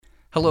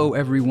Hello,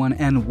 everyone,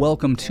 and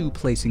welcome to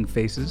Placing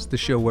Faces, the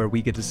show where we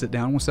get to sit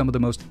down with some of the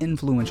most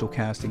influential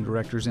casting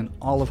directors in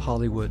all of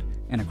Hollywood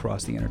and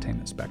across the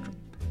entertainment spectrum.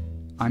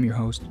 I'm your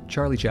host,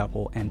 Charlie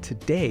Chappell, and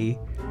today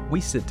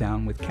we sit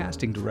down with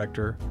casting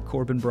director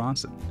Corbin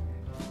Bronson.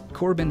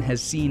 Corbin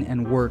has seen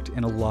and worked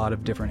in a lot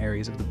of different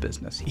areas of the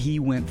business. He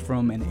went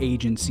from an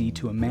agency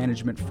to a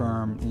management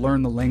firm,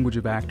 learned the language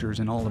of actors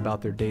and all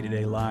about their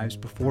day-to-day lives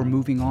before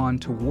moving on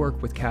to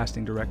work with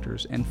casting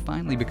directors and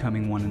finally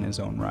becoming one in his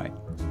own right.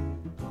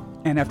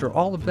 And after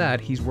all of that,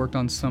 he's worked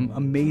on some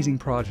amazing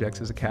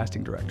projects as a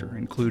casting director,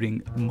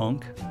 including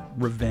Monk,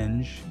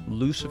 Revenge,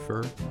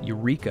 Lucifer,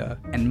 Eureka,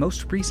 and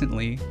most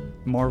recently,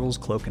 Marvel's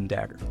Cloak and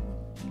Dagger.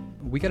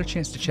 We got a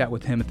chance to chat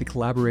with him at the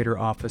Collaborator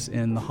office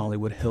in the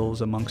Hollywood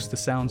Hills amongst the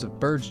sounds of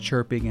birds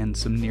chirping and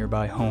some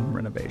nearby home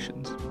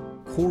renovations.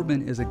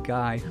 Corbin is a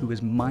guy who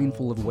is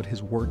mindful of what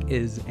his work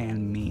is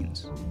and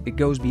means. It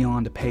goes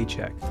beyond a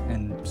paycheck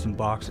and some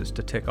boxes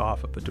to tick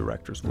off of a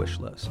director's wish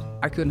list.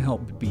 I couldn't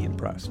help but be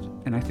impressed,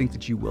 and I think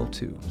that you will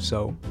too,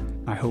 so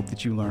I hope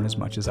that you learn as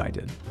much as I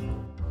did.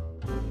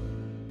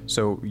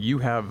 So you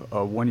have a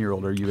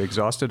 1-year-old. Are you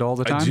exhausted all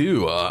the time? I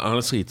do.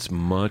 Honestly, it's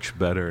much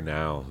better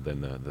now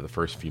than the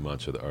first few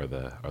months are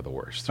the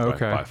worst.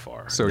 Okay. By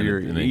far. So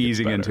you're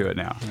easing into it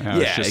now.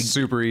 It's just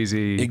super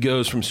easy. It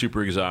goes from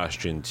super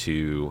exhaustion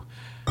to,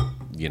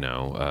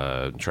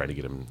 trying to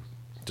get him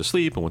to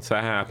sleep. And once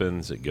that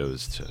happens, it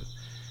goes to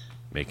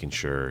making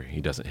sure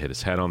he doesn't hit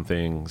his head on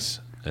things.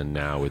 And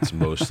now it's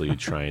mostly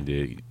trying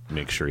to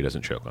make sure he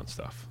doesn't choke on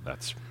stuff.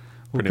 That's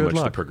pretty much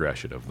the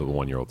progression of the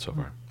 1-year-old so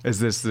far. Is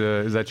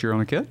that your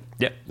only kid?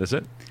 Yeah, that's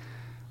it.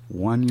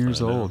 1 year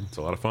old. It's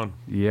a lot of fun.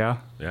 Yeah.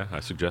 Yeah, I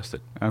suggest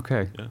it.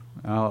 Okay. Yeah.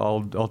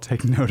 I'll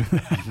take note of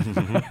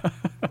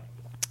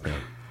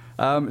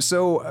that.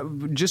 So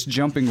just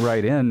jumping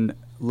right in,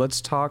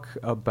 let's talk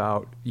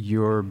about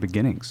your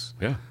beginnings.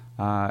 Yeah.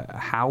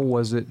 How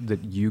was it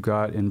that you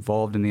got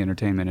involved in the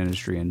entertainment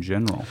industry in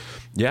general?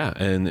 Yeah,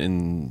 and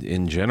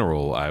in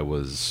general, I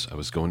was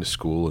going to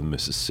school in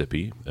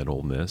Mississippi at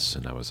Ole Miss,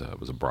 and I was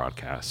a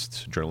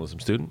broadcast journalism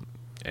student,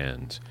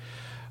 and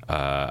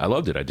I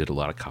loved it. I did a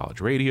lot of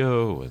college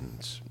radio,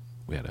 and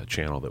we had a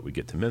channel that would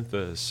get to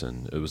Memphis,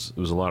 and it was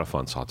a lot of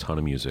fun. Saw a ton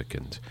of music,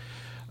 and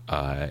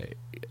I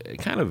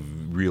kind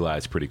of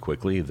realized pretty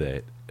quickly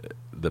that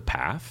the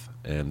path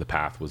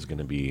was going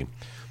to be,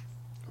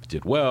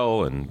 did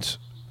well, and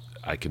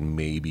I can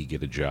maybe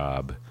get a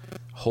job,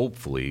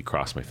 hopefully,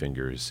 cross my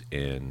fingers,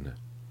 in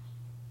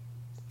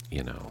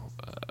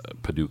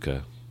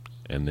Paducah,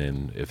 and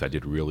then if I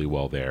did really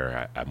well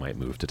there, I might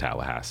move to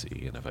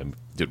Tallahassee, and if I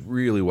did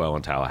really well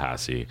in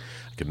Tallahassee,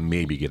 I could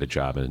maybe get a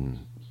job in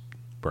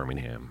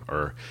Birmingham.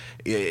 Or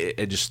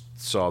I just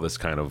saw this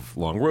kind of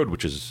long road,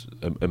 which is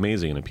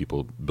amazing, and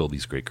people build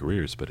these great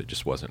careers, but it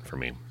just wasn't for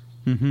me.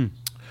 Mm-hmm.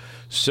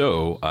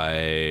 So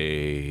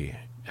I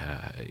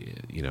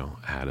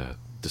had a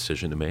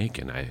decision to make,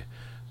 and I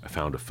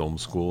found a film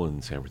school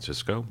in San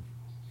Francisco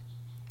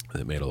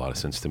that made a lot of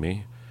sense to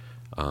me.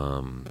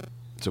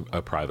 It's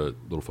a private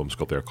little film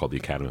school there called the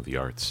Academy of the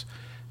Arts,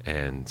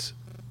 and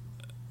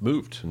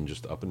moved and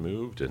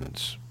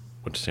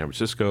went to San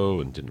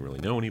Francisco and didn't really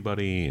know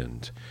anybody,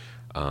 and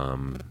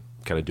kind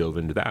of dove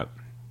into that.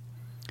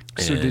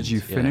 So did you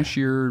finish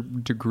your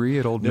degree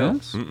at Ole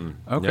Miss? Mm-mm.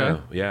 Okay.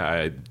 No. Yeah,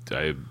 I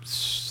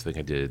think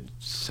I did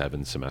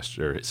 6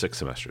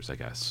 semesters, I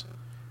guess,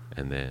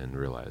 and then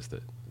realized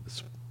that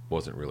this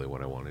wasn't really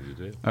what I wanted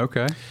to do.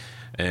 Okay.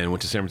 And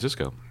went to San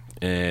Francisco,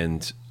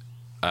 and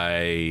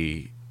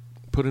I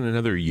put in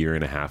another 1.5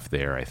 years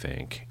there, I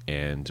think.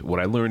 And what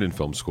I learned in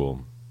film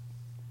school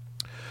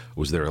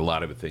was there are a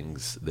lot of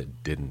things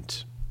that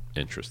didn't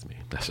interest me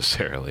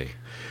necessarily.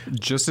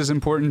 Just as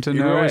important to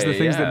know as the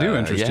things that do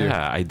interest you.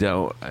 Yeah, I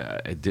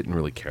didn't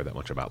really care that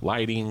much about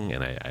lighting,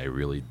 and I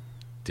really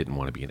didn't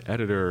want to be an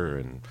editor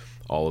and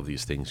all of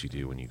these things you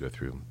do when you go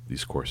through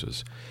these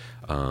courses.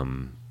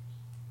 But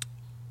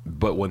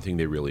one thing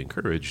they really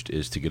encouraged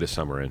is to get a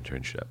summer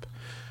internship.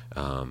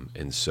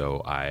 And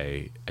so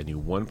I knew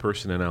one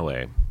person in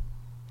LA,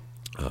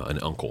 an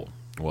uncle.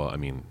 Well, I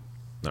mean,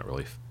 not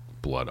really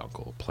blood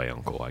uncle, play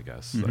uncle, I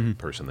guess. Mm-hmm. The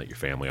person that your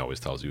family always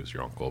tells you is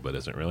your uncle, but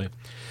isn't really.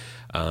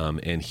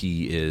 And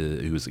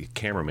he was a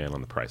cameraman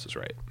on The Price is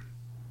Right.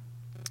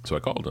 So I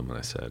called him and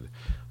I said,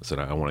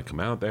 I want to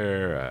come out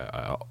there.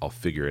 I'll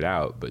figure it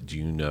out. But do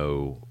you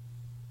know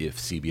if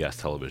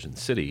CBS Television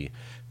City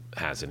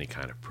has any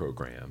kind of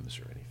programs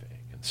or anything?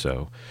 And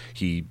so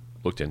he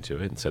looked into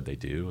it and said they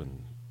do,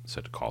 and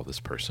said to call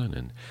this person.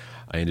 And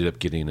I ended up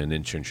getting an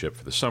internship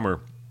for the summer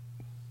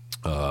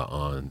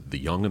on The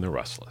Young and the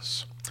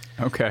Restless.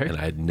 Okay. And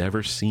I had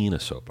never seen a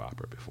soap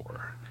opera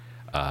before.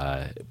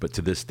 But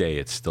to this day,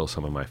 it's still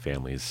some of my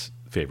family's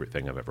favorite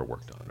thing I've ever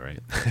worked on, right?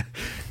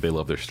 They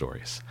love their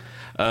stories.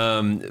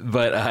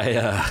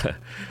 But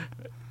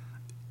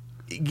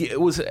it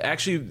was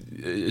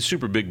actually a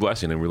super big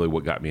blessing, and really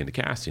what got me into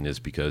casting is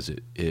because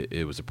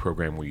it was a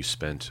program where you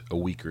spent a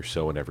week or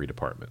so in every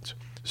department.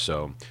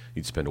 So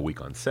you'd spend a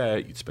week on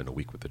set, you'd spend a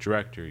week with the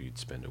director, you'd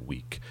spend a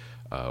week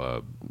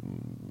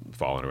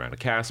following around a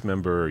cast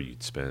member.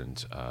 You'd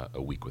spend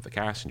a week with a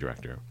casting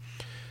director.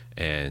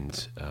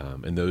 And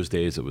in those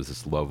days, it was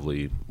this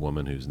lovely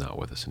woman who's not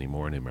with us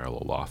anymore named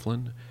Meryl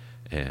O'Loughlin.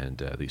 And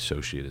the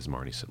associate is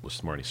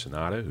Marnie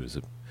Sonata, who's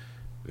a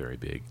very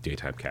big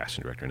daytime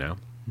casting director now.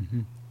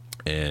 Mm-hmm.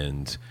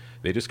 And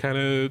they just kind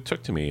of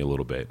took to me a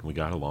little bit. We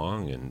got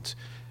along, and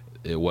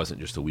it wasn't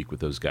just a week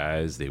with those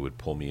guys. They would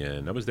pull me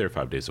in. I was there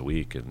 5 days a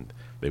week, and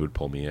they would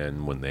pull me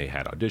in when they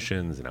had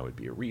auditions, and I would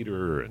be a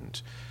reader.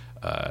 And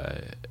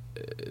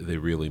they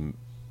really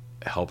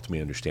helped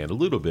me understand a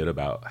little bit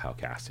about how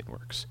casting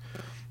works.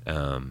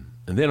 And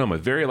then on my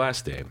very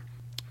last day,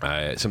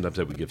 sometimes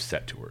I would give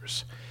set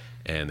tours.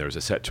 And there was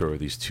a set tour of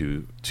these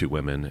two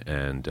women,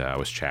 and I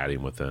was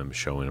chatting with them,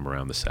 showing them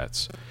around the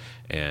sets.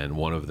 And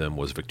one of them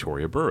was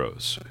Victoria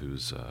Burrows,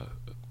 who's a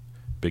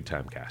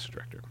big-time casting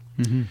director.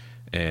 Mm-hmm.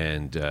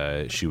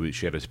 And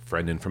she had a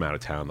friend in from out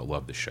of town that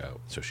loved the show,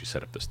 so she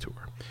set up this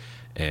tour.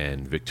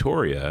 And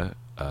Victoria,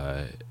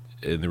 and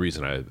the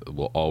reason I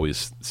will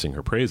always sing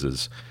her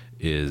praises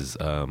is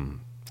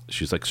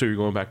she's like, so you're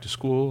going back to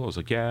school? I was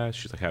like, yeah.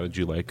 She's like, how did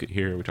you like it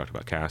here? We talked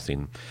about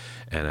casting.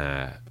 And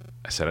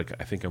I said,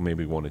 I think I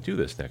maybe want to do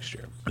this next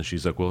year. And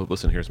she's like, well,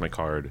 listen, here's my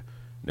card.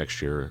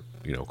 Next year,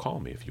 call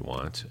me if you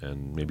want,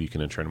 and maybe you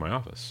can intern in my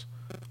office.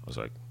 I was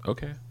like,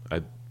 okay.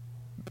 I'd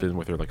been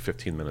with her like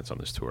 15 minutes on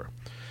this tour.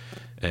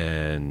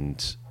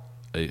 And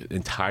an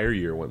entire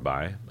year went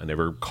by. I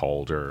never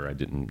called her. I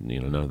didn't,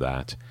 none of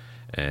that.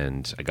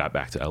 And I got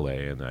back to LA,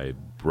 and I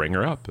rang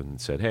her up and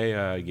said, hey,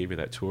 I gave you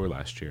that tour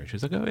last year. And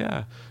she's like, oh,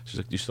 yeah. She's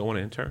like, do you still want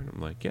to intern?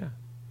 I'm like, yeah.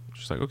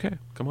 She's like, okay,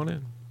 come on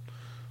in.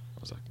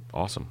 I was like,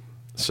 awesome.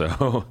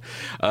 So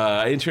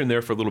I interned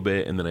there for a little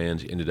bit, and then I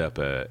ended up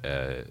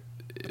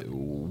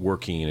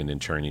working and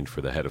interning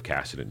for the head of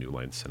casting at New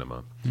Line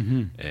Cinema.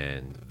 Mm-hmm.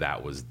 And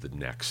that was the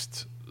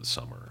next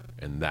summer.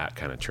 And that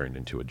kind of turned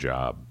into a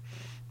job,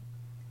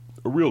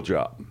 a real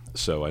job.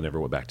 So I never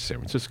went back to San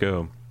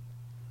Francisco.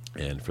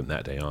 And from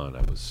that day on,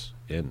 I was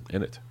in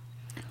it.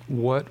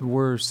 What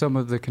were some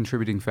of the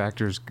contributing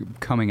factors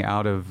coming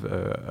out of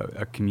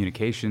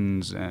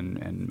communications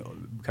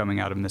and coming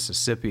out of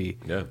Mississippi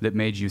that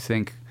made you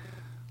think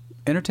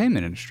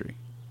entertainment industry,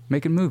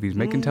 making movies,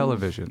 making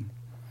television?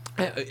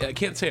 I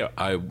can't say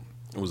I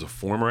was a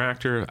former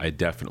actor. I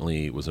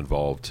definitely was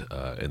involved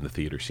in the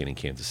theater scene in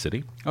Kansas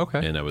City.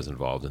 Okay. And I was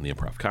involved in the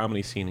improv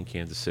comedy scene in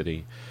Kansas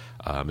City,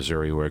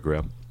 Missouri, where I grew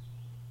up.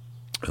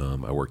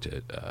 I worked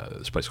at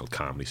this place called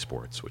Comedy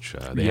Sports, which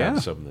they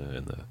had some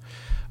in the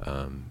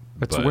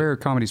That's where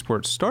Comedy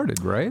Sports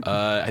started, right?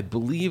 I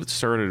believe it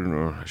started,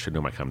 I should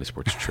know my Comedy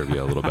Sports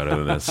trivia a little better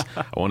than this.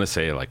 I want to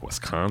say like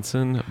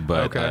Wisconsin,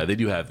 but they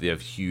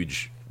have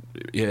huge,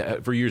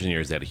 for years and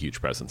years they had a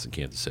huge presence in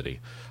Kansas City,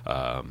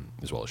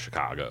 as well as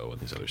Chicago and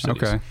these other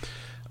cities. Okay.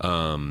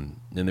 And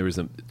there was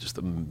just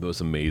the most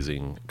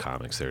amazing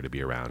comics there to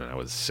be around, and I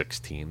was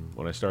 16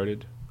 when I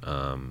started.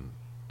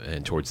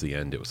 And towards the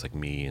end, it was like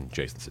me and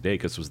Jason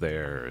Sudeikis was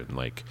there, and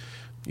like,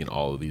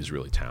 all of these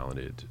really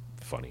talented,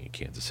 funny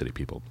Kansas City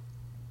people.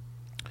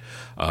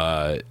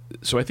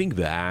 So I think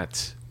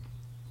that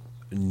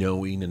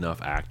knowing enough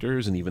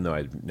actors, and even though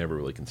I'd never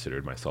really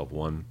considered myself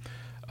one,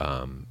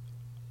 I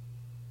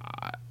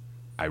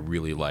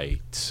really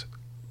liked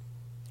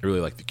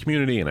the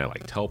community, and I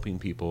liked helping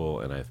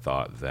people, and I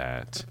thought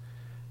that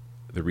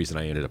the reason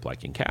I ended up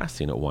liking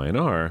casting at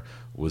Y&R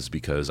was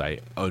because I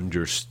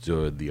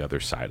understood the other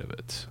side of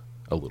it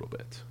a little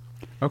bit.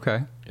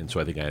 Okay. And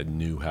so I think I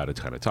knew how to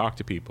kind of talk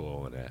to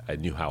people, and I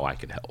knew how I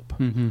could help.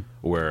 Mm-hmm.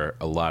 Where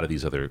a lot of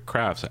these other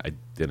crafts, I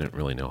didn't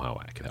really know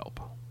how I could help.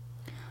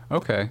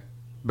 Okay.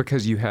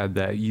 Because you had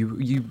that,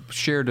 you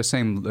shared a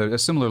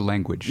similar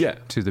language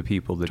to the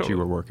people that you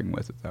were working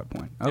with at that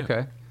point. Okay.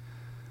 Yeah.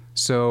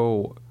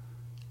 So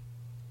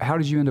how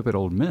did you end up at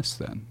Ole Miss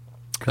then?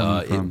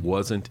 It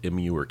wasn't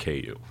MU or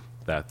KU.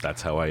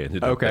 That's how I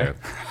ended up there.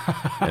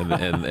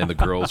 And the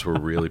girls were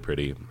really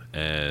pretty,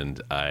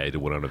 and I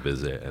went on a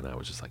visit, and I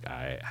was just like,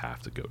 I have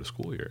to go to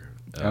school here.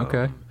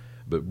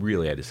 But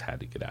really, I just had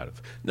to get out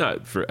of.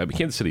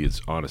 Kansas City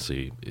is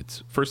honestly,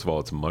 first of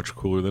all, it's much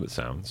cooler than it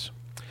sounds.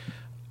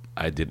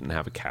 I didn't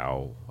have a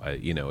cow.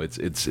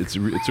 It's a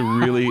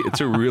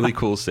really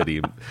cool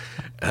city.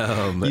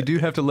 You do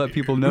have to let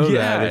people know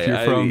that if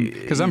you're from,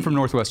 because I'm from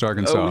Northwest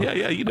Arkansas. Oh,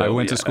 yeah. I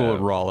went to school at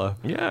Rolla.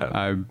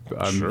 Yeah,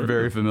 I'm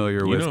very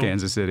familiar with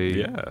Kansas City.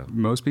 Yeah,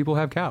 most people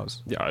have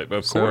cows. Yeah,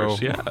 of course.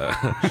 Yeah,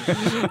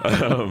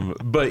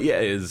 but yeah,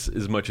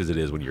 as much as it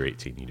is when you're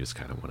 18, you just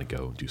kind of want to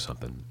go do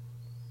something.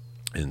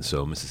 And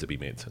so Mississippi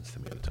made sense to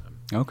me at the time.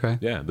 Okay.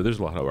 Yeah, but there's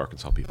a lot of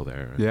Arkansas people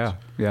there.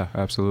 Yeah,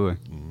 absolutely.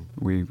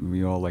 Mm-hmm.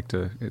 We all like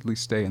to at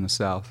least stay in the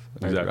South.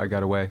 Exactly. I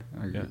got away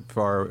I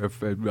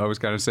was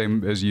kind of the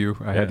same as you.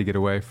 I had to get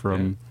away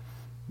from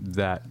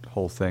that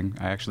whole thing.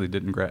 I actually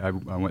didn't I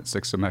went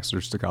 6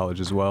 semesters to college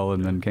as well,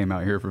 and then came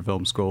out here for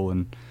film school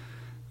and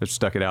just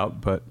stuck it out.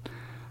 But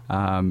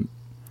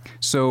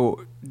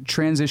so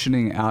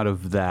transitioning out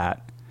of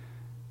that,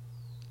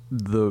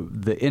 the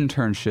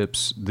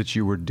internships that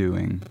you were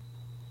doing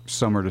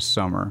summer to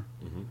summer,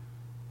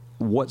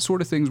 What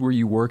sort of things were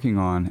you working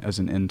on as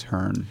an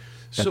intern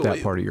at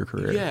that part of your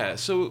career? Yeah,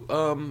 so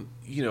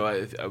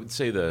I would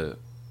say the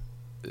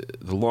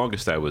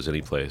longest I was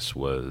any place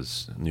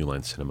was New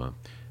Line Cinema,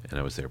 and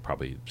I was there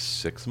probably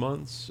 6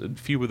 months. A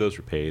few of those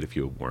were paid, a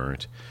few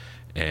weren't,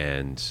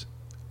 and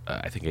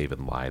I think I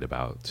even lied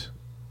about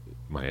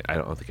I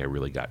don't think I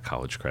really got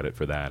college credit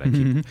for that.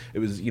 It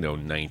was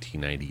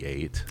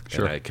 1998,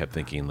 Sure. and I kept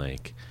thinking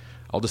like,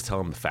 I'll just tell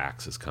them the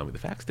fax is coming. The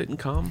fax didn't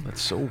come.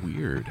 That's so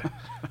weird.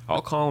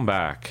 I'll call them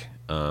back.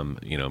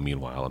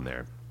 Meanwhile, I'm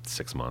there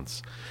 6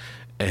 months.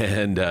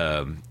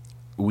 And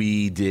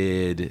we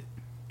did,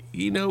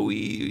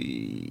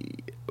 we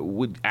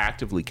would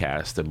actively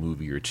cast a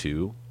movie or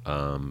two.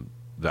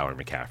 Valerie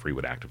McCaffrey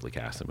would actively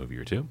cast a movie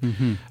or two.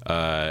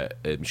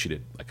 And she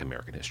did like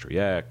American History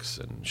X,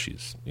 and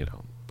she's,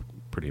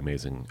 pretty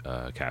amazing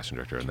casting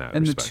director in that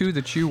And respect. the two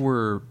that you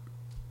were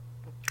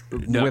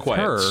Not with quite.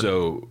 her.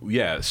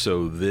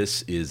 So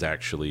this is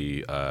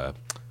actually The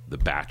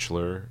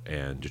Bachelor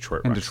and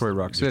Detroit Rock City.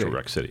 Detroit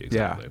Rock City,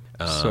 exactly.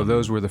 Yeah. So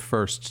those were the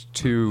first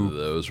two.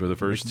 Those were the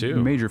first two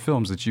major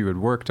films that you had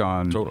worked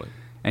on. Totally.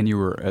 And you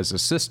were as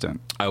assistant.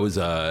 I was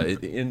an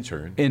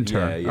intern.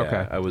 Intern. Yeah.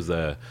 Okay. I was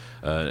an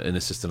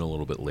assistant a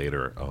little bit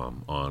later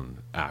on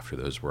after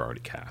those were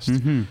already cast.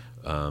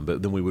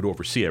 But then we would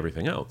oversee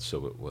everything else.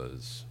 So it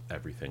was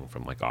everything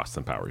from like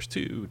Austin Powers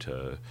 2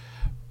 to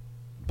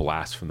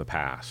Blast from the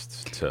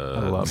Past to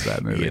I love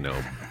that movie.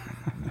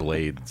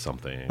 Blade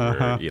something.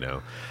 Or, it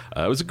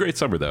was a great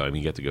summer though. I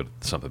mean, you got to go to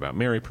Something About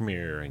Mary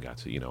premiere and got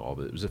to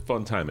it was a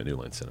fun time at New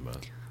Line Cinema.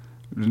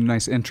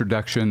 Nice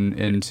introduction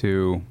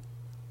into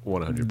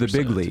 100%. the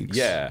big leagues.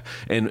 Yeah.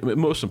 And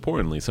most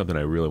importantly, something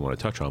I really want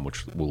to touch on,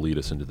 which will lead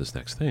us into this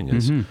next thing,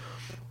 is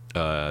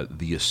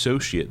the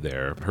associate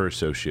there, her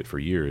associate for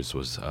years,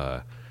 was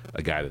a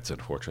guy that's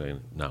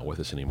unfortunately not with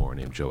us anymore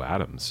named Joe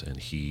Adams. And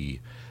he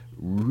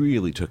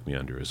really took me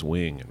under his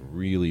wing and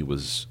really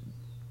was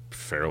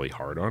fairly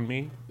hard on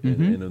me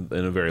in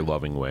a very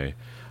loving way,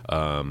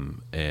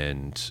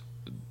 and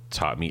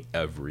taught me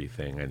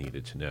everything I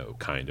needed to know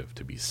kind of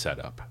to be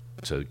set up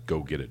to go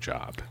get a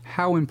job.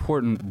 How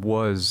important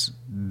was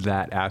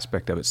that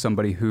aspect of it?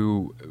 Somebody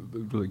who,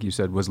 like you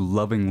said, was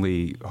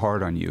lovingly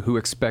hard on you, who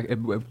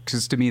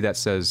because to me that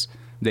says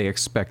they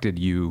expected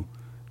you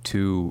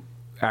to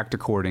act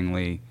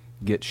accordingly,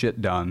 get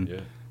shit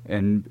done,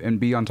 and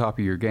be on top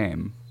of your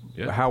game.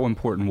 Yeah. How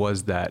important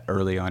was that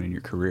early on in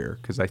your career?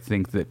 Because I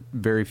think that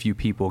very few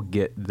people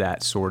get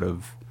that sort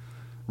of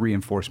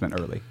reinforcement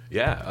early.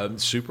 Yeah,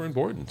 super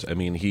important. I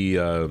mean, he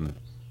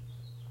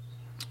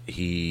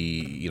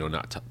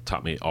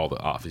taught me all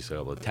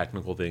the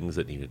technical things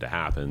that needed to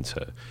happen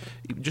to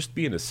just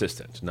be an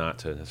assistant, not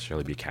to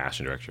necessarily be a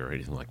casting director or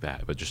anything like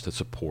that, but just to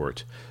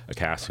support a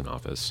casting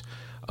office.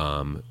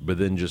 But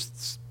then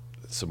just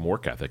some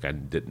work ethic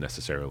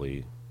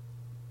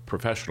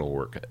professional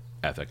work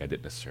ethic I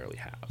didn't necessarily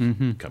have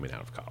coming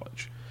out of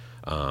college.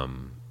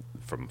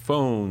 From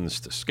phones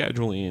to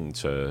scheduling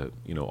to,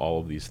 all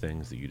of these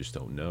things that you just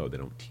don't know. They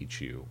don't teach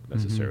you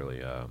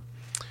necessarily.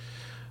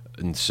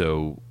 And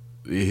so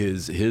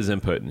his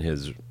input and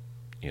his,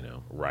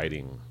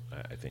 writing,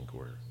 I think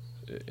were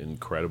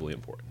incredibly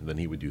important. Then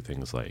he would do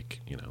things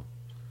like,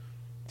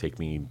 take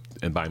me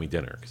and buy me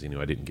dinner because he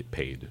knew I didn't get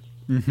paid.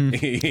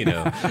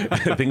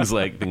 things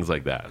like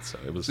that. So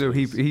it was. So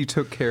he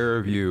took care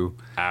of you,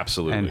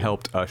 absolutely, and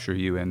helped usher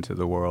you into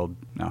the world.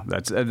 No,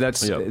 that's.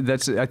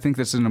 I think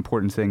that's an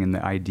important thing in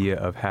the idea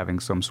of having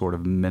some sort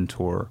of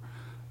mentor,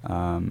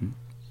 and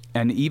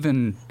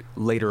even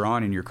later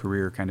on in your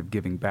career, kind of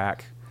giving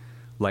back,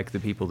 like the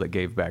people that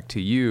gave back to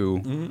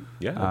you.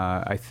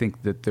 I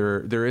think that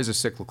there is a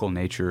cyclical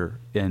nature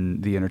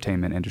in the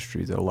entertainment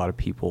industry that a lot of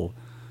people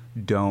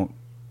don't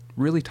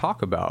really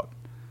talk about.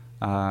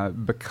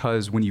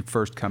 Because when you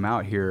first come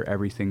out here,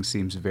 everything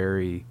seems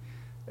very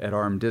at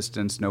arm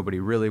distance. Nobody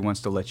really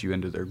wants to let you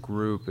into their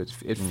group.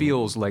 It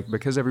feels like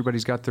because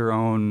everybody's got their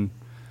own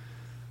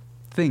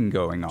thing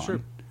going on. Sure.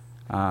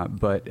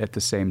 But at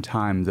the same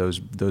time, those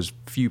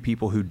few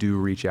people who do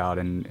reach out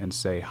and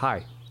say,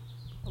 "Hi,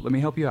 let me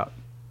help you out.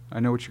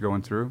 I know what you're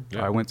going through.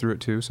 Yeah. I went through it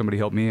too. Somebody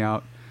helped me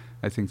out."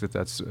 I think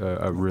that's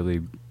a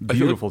really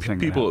beautiful thing.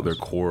 People at their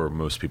core,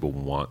 most people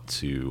want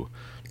to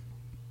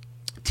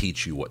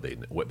teach you what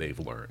they've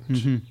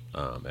learned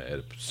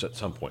at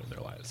some point in their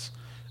lives,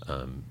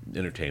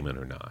 entertainment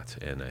or not.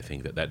 And I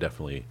think that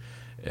definitely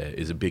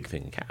is a big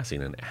thing in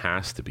casting, and it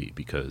has to be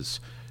because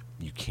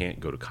you can't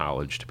go to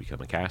college to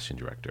become a casting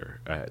director.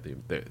 I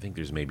think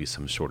there's maybe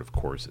some sort of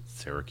course at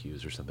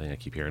Syracuse or something I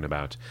keep hearing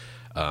about,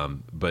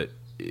 but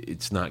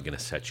it's not going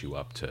to set you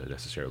up to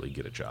necessarily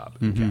get a job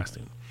in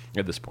casting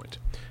at this point.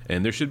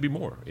 And there should be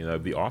more.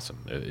 It'd be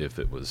awesome if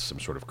it was some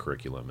sort of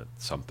curriculum at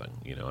something.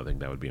 I think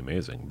that would be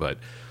amazing. But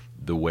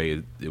the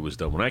way it was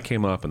done when I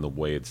came up and the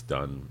way it's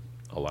done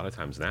a lot of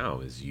times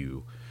now is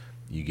you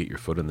get your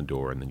foot in the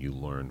door and then you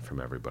learn from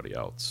everybody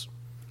else.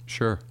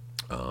 Sure.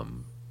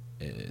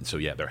 And so,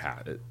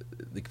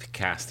 the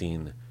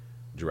casting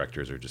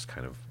directors are just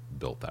kind of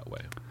built that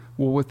way.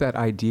 Well, with that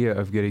idea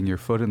of getting your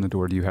foot in the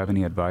door, do you have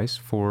any advice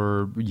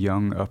for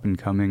young,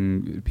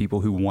 up-and-coming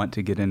people who want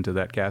to get into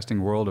that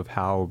casting world of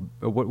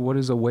what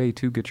is a way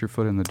to get your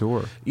foot in the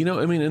door?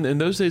 I mean, in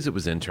those days it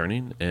was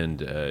interning,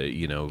 and,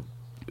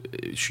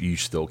 you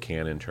still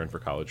can intern for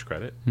college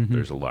credit. Mm-hmm.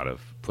 There's a lot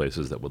of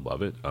places that would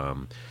love it.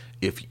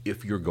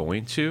 If you're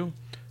going to,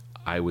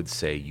 I would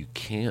say you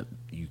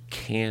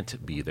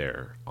can't be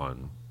there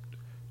on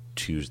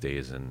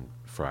Tuesdays and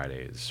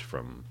Fridays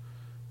from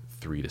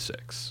 3 to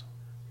 6.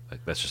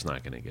 Like, that's just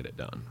not going to get it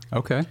done.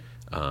 Okay.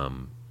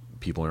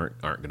 People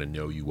aren't going to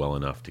know you well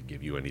enough to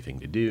give you anything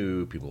to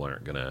do. People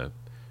aren't going to.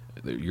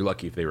 You're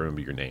lucky if they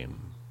remember your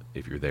name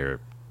if you're there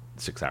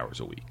 6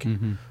 hours a week.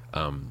 Mm-hmm.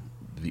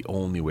 The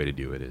only way to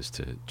do it is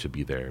to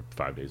be there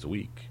 5 days a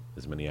week,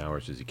 as many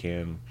hours as you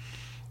can,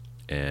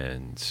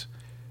 and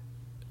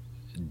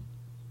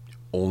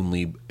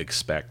only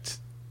expect,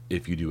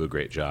 if you do a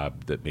great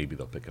job, that maybe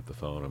they'll pick up the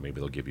phone or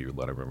maybe they'll give you a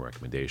letter of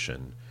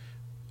recommendation,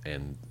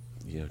 and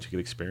to get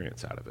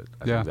experience out of it.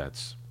 I think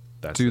that's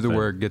do the thing.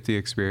 work, get the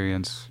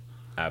experience.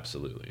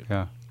 Absolutely.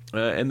 Yeah.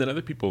 And then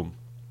other people,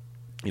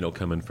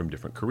 come in from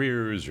different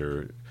careers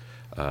or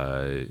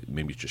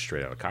maybe just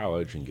straight out of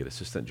college and get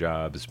assistant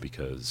jobs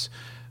because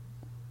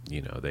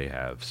they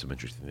have some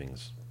interesting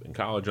things in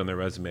college on their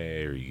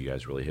resume, or you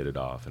guys really hit it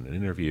off in an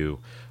interview.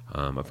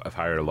 I've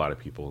hired a lot of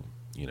people,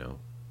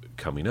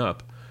 coming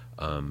up,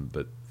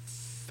 but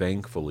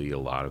thankfully a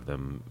lot of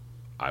them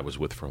I was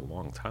with for a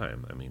long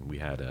time. I mean, we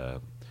had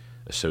a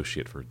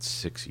associate for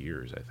 6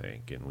 years, I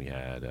think, and we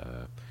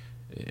had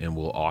and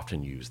we'll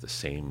often use the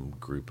same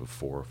group of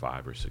 4 or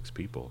 5 or 6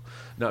 people,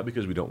 not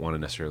because we don't want to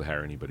necessarily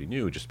hire anybody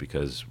new, just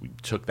because we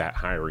took that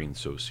hiring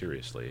so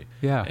seriously.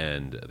 Yeah.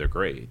 And they're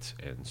great,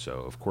 and so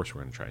of course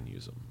we're going to try and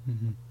use them.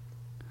 Mm-hmm.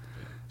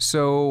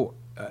 So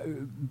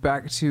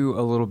back to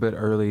a little bit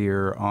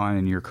earlier on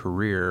in your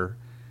career,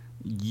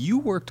 you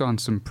worked on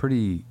some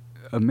pretty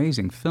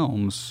amazing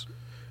films.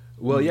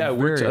 Well, yeah,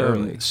 very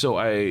early. So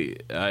I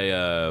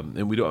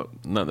and we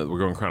don't, not that we're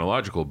going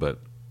chronological, but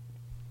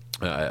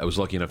I was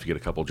lucky enough to get a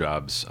couple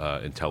jobs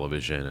in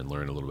television and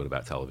learn a little bit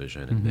about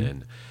television. Mm-hmm.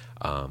 And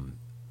then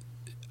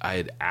I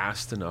had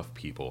asked enough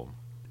people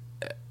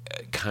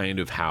kind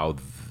of how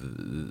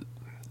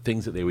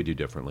things that they would do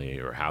differently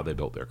or how they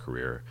built their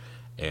career.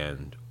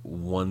 And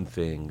one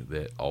thing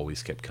that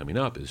always kept coming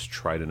up is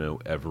try to know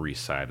every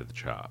side of the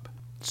job.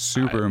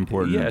 Super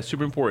important. Yeah,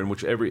 super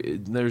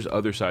important. There's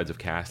other sides of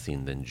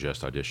casting than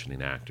just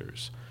auditioning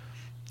actors.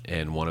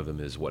 And one of them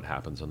is what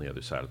happens on the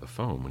other side of the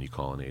phone when you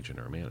call an agent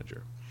or a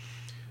manager.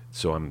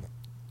 So I'm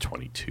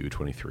 22,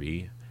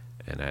 23,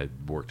 and I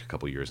had worked a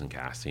couple years in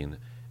casting,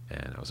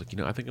 and I was like,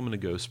 I think I'm going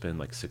to go spend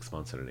like 6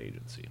 months at an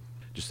agency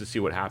just to see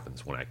what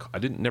happens. When I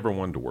never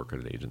wanted to work at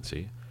an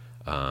agency.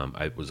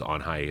 I was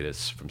on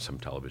hiatus from some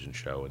television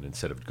show, and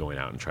instead of going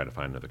out and trying to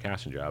find another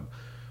casting job,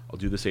 I'll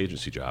do this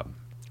agency job.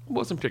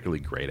 Wasn't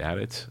particularly great at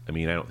it. I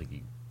mean, I don't think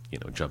you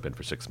jump in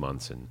for 6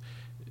 months and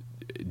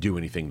do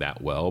anything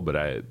that well, but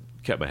I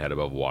kept my head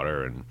above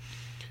water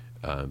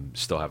and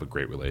still have a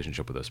great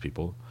relationship with those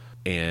people.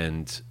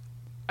 And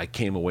I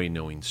came away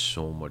knowing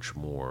so much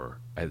more.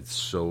 I had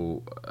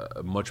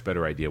a much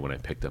better idea when I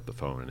picked up the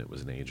phone and it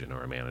was an agent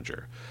or a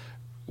manager,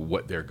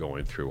 what they're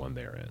going through on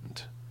their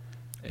end.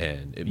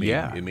 And it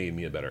made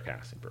me a better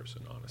casting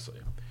person, honestly.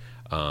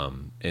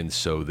 And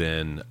so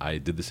then I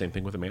did the same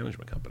thing with a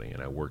management company,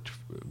 and I worked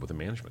with a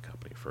management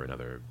company for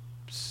another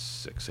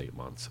 6-8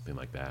 months, something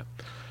like that.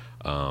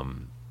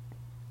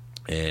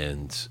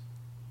 And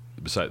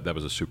besides, that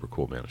was a super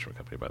cool management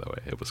company, by the way.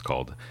 It was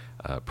called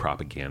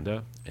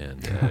Propaganda,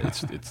 and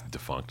it's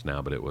defunct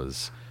now, but it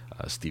was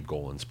Steve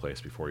Golan's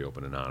place before he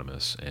opened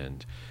Anonymous.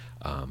 And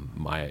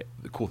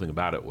the cool thing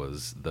about it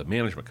was the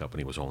management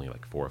company was only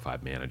like 4 or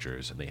 5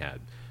 managers, and they had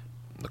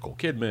Nicole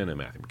Kidman and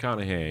Matthew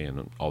McConaughey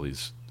and all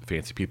these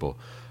fancy people,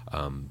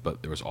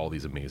 but there was all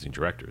these amazing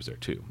directors there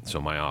too.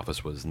 So my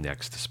office was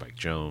next to Spike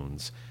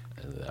Jonze,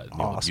 and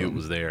awesome. Neil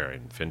was there,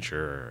 and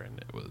Fincher, and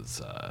it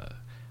was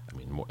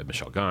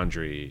Michel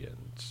Gondry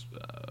and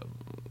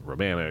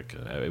Romanek.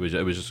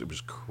 It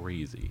was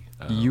crazy.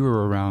 You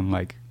were around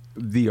like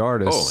the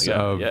artists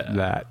of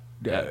that.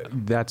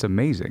 That's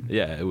amazing.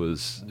 Yeah, it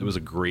was a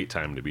great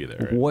time to be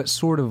there. What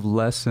sort of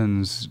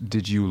lessons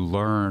did you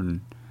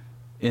learn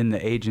in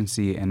the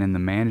agency and in the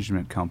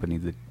management company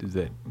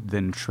that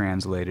then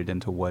translated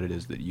into what it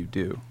is that you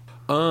do?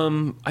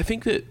 I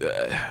think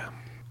that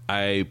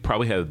I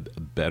probably had a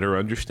better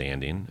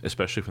understanding,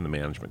 especially from the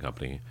management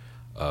company,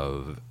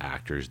 of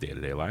actors'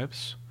 day-to-day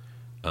lives.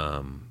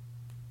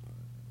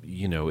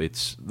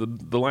 It's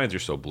the lines are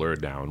so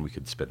blurred now, and we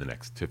could spend the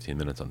next 15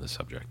 minutes on this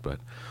subject, but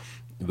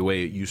the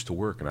way it used to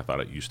work, and I thought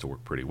it used to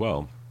work pretty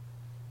well,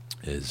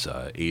 is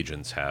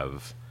agents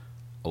have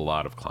a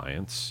lot of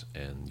clients,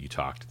 and you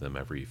talk to them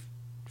every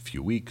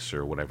few weeks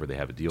or whatever. They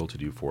have a deal to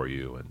do for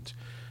you, and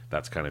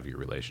that's kind of your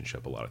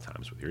relationship a lot of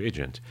times with your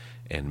agent.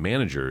 And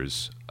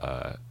managers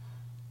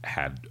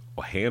had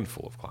a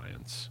handful of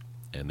clients,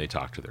 and they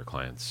talk to their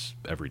clients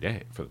every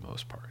day for the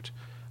most part.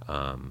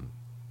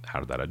 how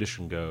did that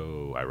audition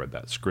go? I read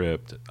that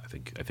script. I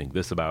think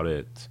this about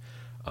it.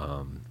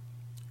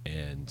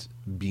 And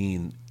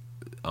being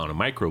on a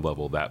micro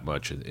level that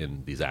much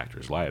in these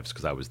actors' lives,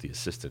 because I was the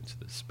assistant to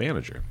this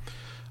manager,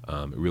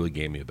 it really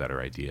gave me a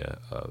better idea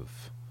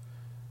of,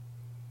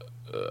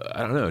 I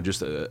don't know,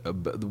 just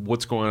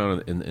what's going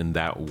on in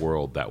that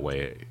world. That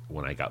way,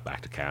 when I got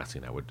back to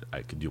casting,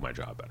 I could do my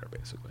job better,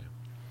 basically.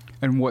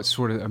 And what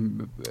sort of? I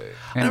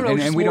don't know.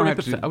 And we don't have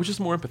to. I was just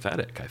more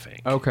empathetic, I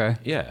think. Okay.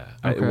 Yeah.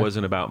 Okay. It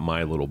wasn't about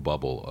my little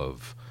bubble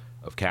of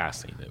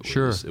casting. It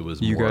was, It was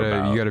you more got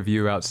about, you got a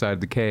view outside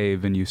the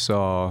cave, and you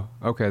saw,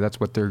 okay, that's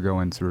what they're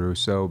going through.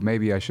 So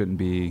maybe I shouldn't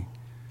be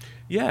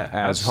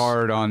as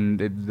hard on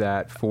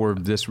that for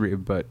this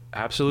but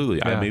absolutely.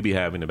 Yeah. I may be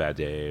having a bad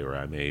day, or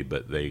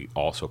but they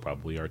also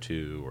probably are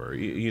too, or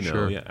you know.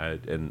 Sure. Yeah.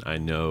 And I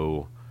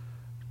know,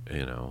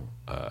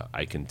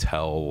 I can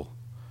tell.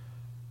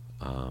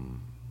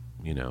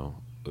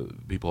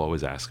 People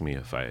always ask me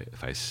if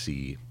I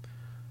see,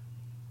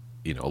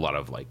 a lot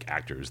of like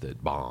actors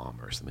that bomb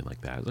or something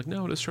like that. It's like,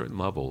 no, at a certain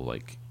level,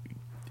 like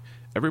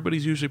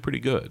everybody's usually pretty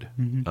good.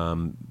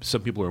 Mm-hmm.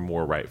 Some people are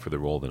more right for the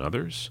role than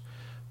others,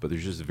 but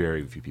there's just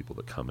very few people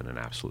that come in and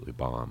absolutely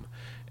bomb.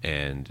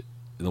 And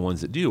the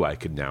ones that do, I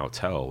could now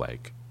tell,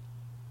 like,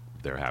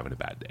 they're having a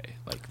bad day.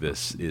 Like,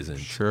 this isn't,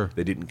 Sure.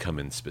 They didn't come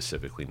in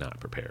specifically not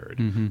prepared.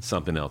 Mm-hmm.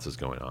 Something else is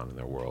going on in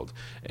their world.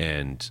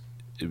 And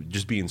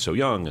just being so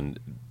young and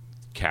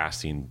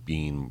casting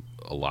being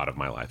a lot of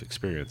my life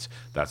experience,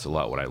 that's a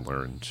lot what I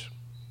learned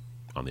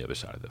on the other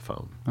side of the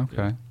phone.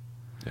 Okay.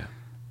 Yeah.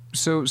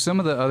 So some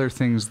of the other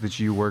things that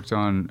you worked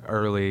on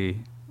early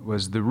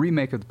was the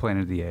remake of the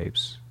Planet of the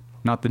Apes.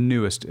 Not the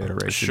newest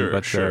iteration,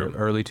 but the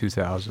early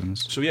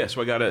 2000s. So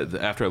I got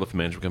after I left the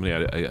management company,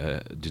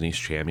 Denise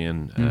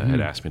Chamian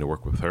had asked me to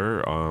work with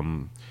her. I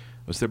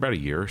was there about a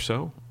year or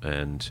so,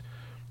 and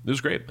it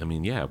was great. I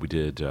mean, we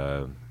did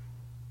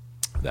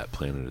that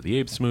Planet of the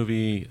Apes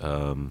movie,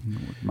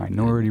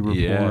 Minority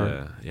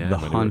Report, The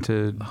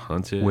Hunted,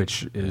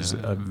 which is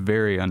a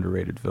very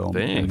underrated film.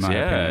 Thanks. In my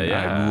opinion.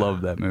 I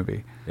love that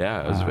movie.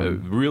 Yeah, I was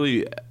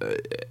really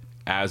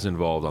as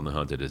involved on The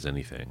Hunted as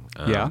anything.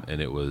 And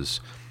it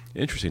was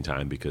interesting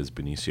time because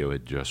Benicio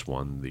had just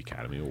won the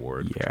Academy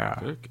Award for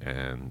Traffic,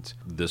 and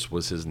this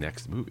was his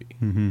next movie.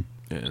 Mm-hmm.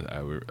 And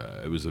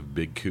it was a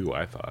big coup,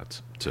 I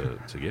thought, to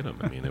get him.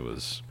 I mean, it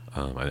was.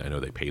 I know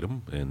they paid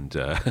him, and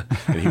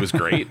he was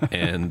great.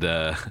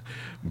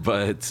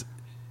 But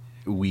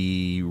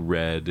we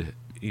read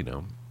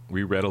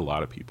a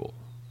lot of people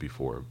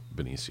before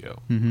Benicio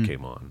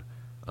came on.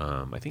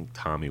 I think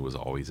Tommy was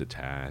always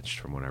attached,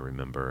 from what I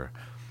remember,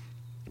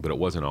 but it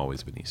wasn't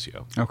always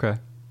Benicio. Okay.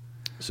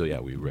 So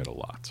we read a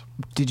lot.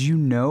 Did you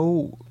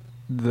know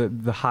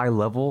the high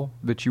level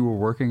that you were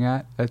working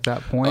at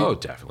that point? Oh,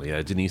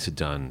 definitely. Denise had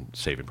done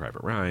Saving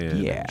Private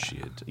Ryan. Yeah. And she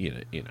had,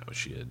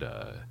 she had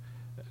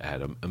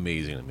had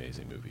amazing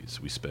movies.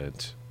 We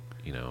spent,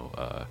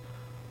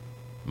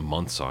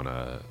 months on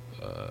a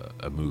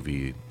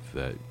movie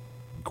that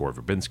Gore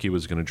Verbinski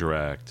was going to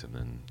direct, and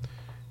then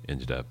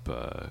ended up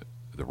the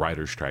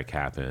writer's strike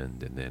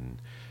happened, and then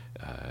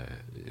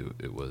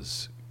it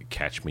was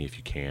Catch Me If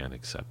You Can,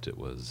 except it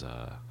was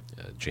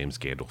James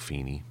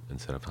Gandolfini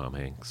instead of Tom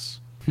Hanks,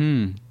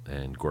 and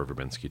Gore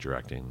Verbinski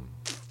directing.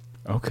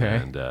 Okay.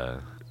 And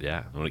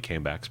when it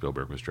came back,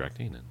 Spielberg was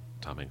directing, and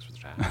Tom Hanks was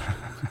attached.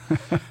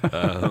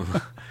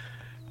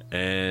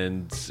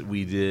 And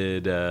we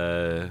did.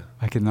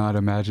 I cannot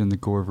imagine the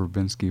Gore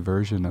Verbinski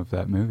version of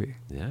that movie.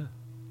 Yeah,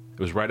 it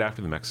was right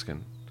after The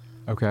Mexican.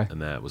 Okay.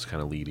 And that was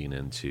kind of leading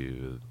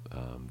into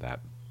that.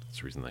 That's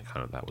the reason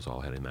that was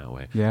all heading that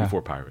way. Yeah.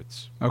 Before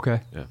Pirates.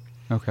 Okay. Yeah.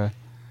 Okay.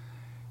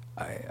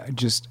 I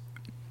just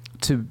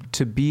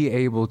to be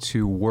able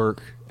to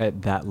work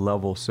at that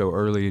level so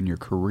early in your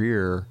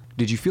career,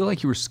 did you feel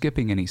like you were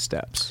skipping any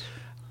steps?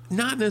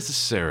 Not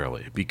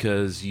necessarily,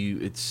 because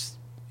it's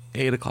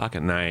 8:00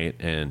 at night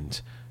and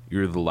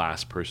you're the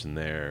last person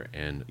there,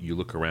 and you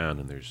look around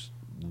and there's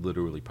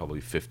literally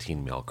probably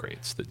 15 mail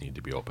crates that need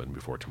to be opened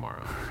before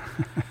tomorrow.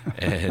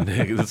 And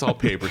it's all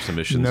paper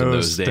submissions in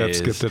those days. No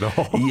steps skipped at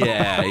all.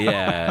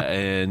 Yeah.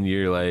 And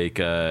you're like,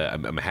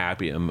 I'm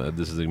happy.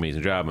 This is an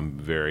amazing job. I'm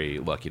very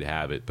lucky to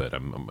have it, but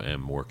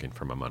I'm working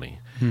for my money.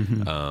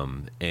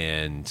 Mm-hmm.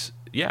 And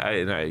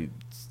I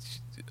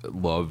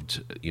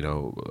loved,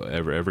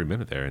 every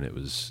minute there. And it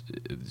was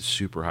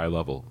super high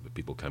level with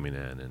people coming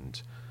in,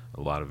 and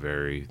a lot of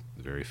very,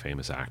 very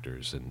famous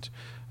actors. And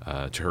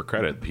to her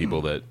credit, people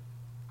that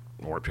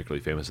weren't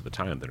particularly famous at the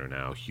time that are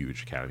now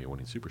huge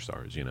Academy-winning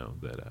superstars,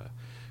 that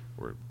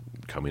were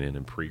coming in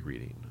and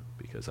pre-reading,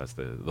 because that's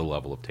the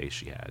level of taste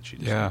she had. She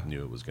just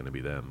knew it was going to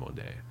be them one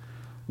day.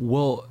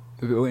 Well,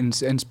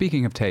 and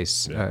speaking of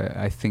tastes,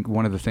 I think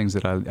one of the things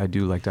that I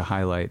do like to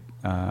highlight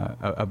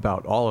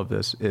about all of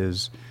this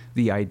is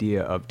the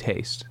idea of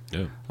taste.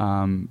 Yeah.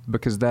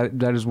 Because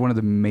that is one of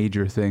the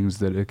major things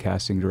that a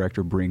casting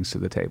director brings to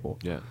the table.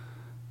 Yeah.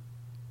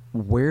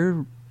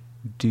 Where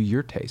do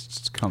your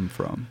tastes come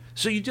from?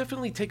 So you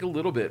definitely take a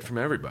little bit from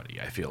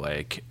everybody, I feel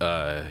like.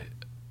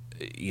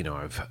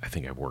 I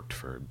think I've worked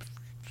for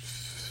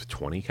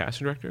 20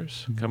 casting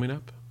directors coming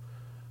up,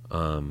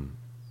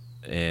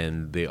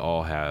 and they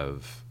all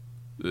have,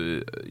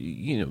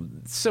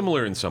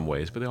 similar in some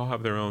ways, but they all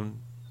have their own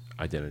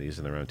identities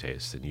and their own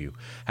tastes, and you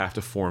have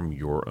to form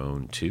your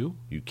own too.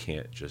 You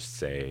can't just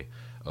say,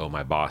 "Oh,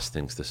 my boss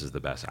thinks this is the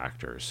best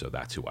actor, so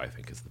that's who I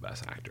think is the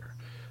best actor."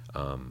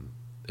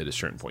 At a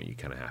certain point, you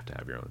kind of have to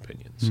have your own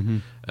opinions,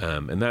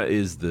 and that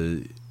is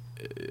the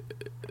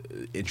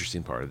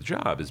interesting part of the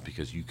job, is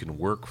because you can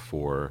work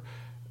for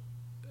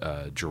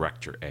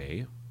director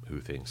A, who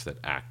thinks that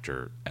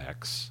actor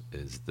X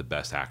is the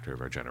best actor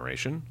of our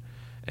generation,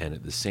 and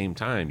at the same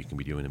time you can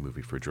be doing a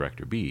movie for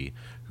director B,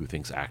 who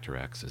thinks actor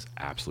X is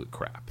absolute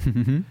crap,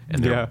 and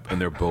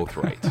they're both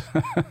right.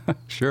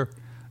 Sure.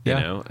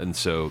 Yeah. And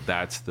so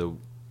that's the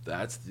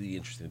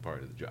interesting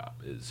part of the job,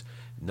 is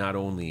not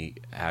only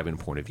having a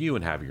point of view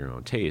and having your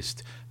own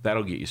taste.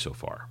 That'll get you so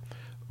far,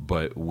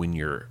 but when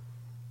you're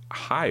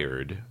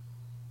hired,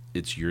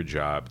 it's your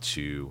job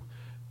to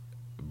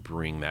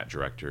bring that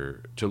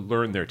director, to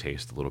learn their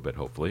taste a little bit,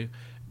 hopefully,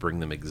 bring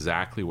them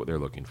exactly what they're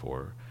looking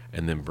for,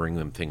 and then bring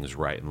them things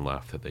right and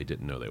left that they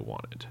didn't know they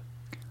wanted.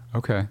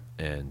 Okay.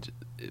 And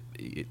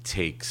it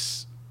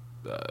takes,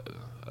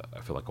 I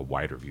feel like, a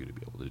wider view to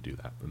be able to do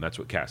that. And that's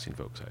what casting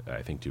folks,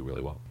 I think, do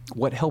really well.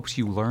 What helps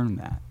you learn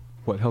that?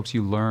 What helps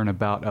you learn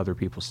about other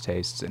people's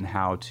tastes and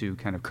how to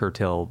kind of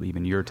curtail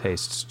even your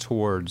tastes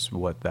towards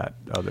what that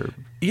other...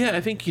 Yeah,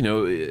 I think,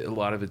 a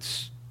lot of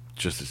it's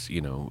just,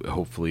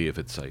 hopefully if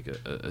it's like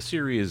a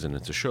series and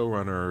it's a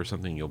showrunner or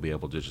something, you'll be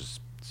able to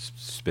just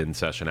spend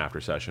session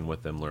after session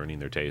with them, learning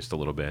their taste a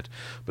little bit.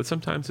 But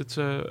sometimes it's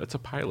a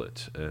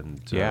pilot,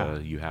 and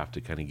you have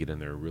to kind of get in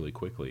there really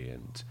quickly.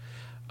 And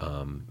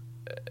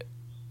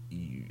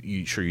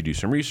you do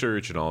some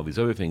research and all these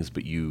other things,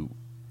 but you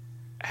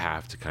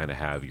have to kind of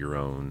have your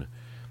own.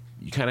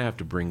 You kind of have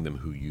to bring them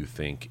who you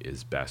think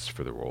is best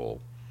for the role,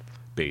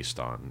 based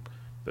on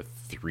the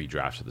 3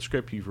 drafts of the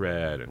script you've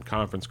read, and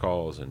conference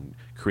calls and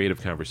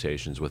creative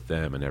conversations with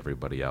them and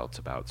everybody else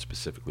about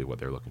specifically what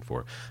they're looking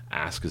for.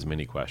 Ask as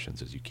many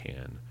questions as you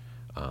can,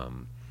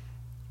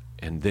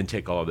 and then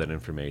take all of that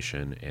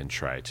information and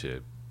try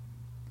to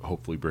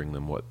hopefully bring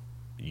them what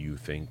you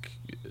think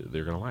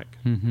they're going to like.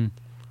 Mm-hmm.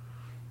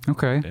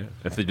 Okay. Yeah.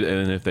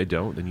 If they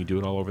don't, then you do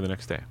it all over the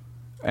next day.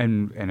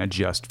 And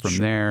adjust from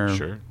there.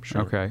 Sure.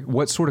 Okay.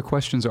 What sort of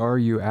questions are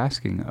you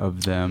asking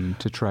of them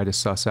to try to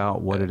suss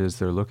out what it is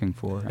they're looking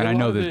for? And I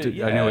know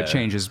it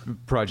changes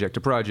project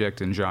to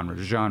project and genre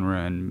to genre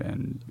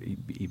and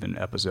even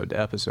episode to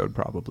episode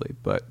probably.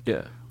 But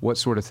what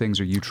sort of things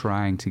are you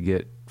trying to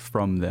get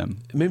from them?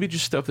 Maybe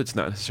just stuff that's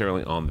not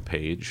necessarily on the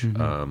page.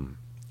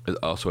 Mm-hmm.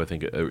 Also, I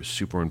think a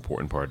super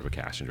important part of a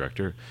casting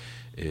director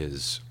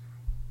is,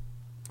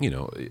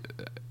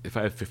 if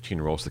I have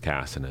 15 roles to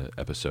cast in an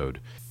episode,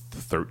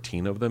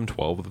 13 of them,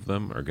 12 of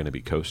them are going to be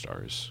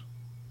co-stars.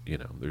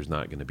 There's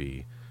not going to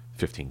be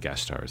 15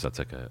 guest stars. That's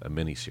like a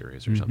mini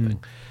series or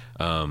something.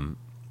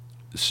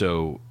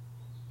 So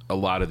a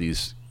lot of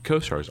these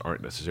co-stars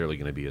aren't necessarily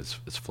going to be as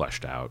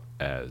fleshed out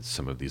as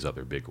some of these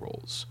other big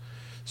roles.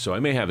 So I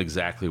may have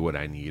exactly what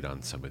I need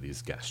on some of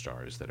these guest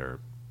stars that are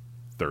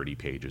 30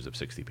 pages of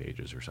 60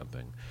 pages or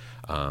something.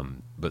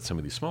 But some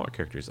of these smaller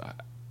characters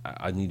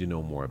I need to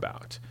know more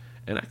about.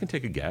 And I can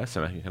take a guess,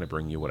 and I can kind of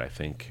bring you what I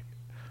think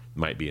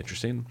might be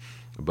interesting,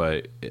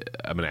 but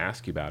I'm going to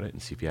ask you about it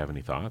and see if you have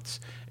any thoughts.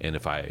 And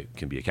if I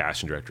can be a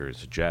casting director and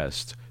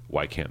suggest,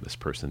 why can't this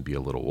person be a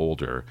little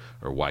older,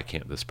 or why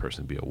can't this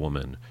person be a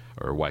woman,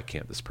 or why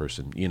can't this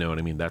person, you know what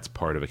I mean? That's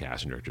part of a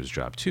casting director's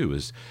job too,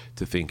 is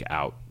to think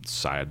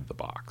outside the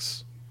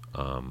box.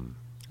 And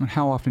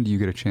how often do you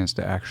get a chance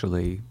to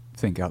actually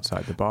think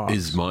outside the box?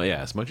 As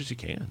much as you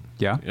can.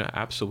 Yeah,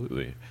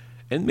 absolutely.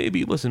 And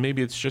maybe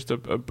it's just a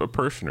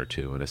person or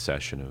two in a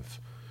session of,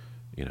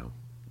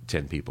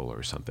 10 people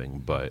or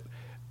something. But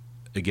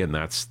again,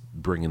 that's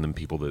bringing them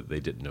people that they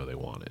didn't know they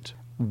wanted.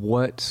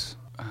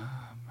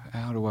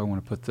 How do I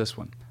want to put this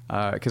one?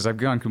 Because I've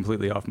gone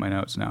completely off my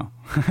notes now.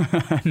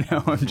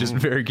 Now I'm just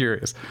very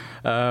curious.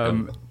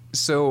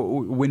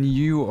 So when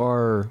you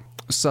are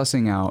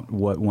sussing out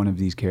what one of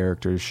these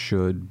characters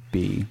should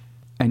be,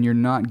 and you're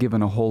not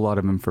given a whole lot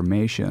of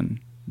information,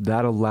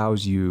 that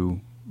allows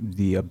you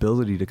the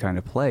ability to kind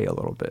of play a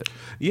little bit.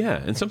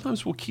 Yeah, and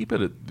sometimes we'll keep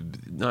it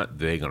not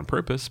vague on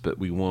purpose, but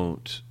we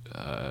won't,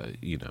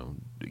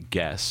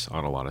 guess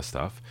on a lot of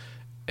stuff,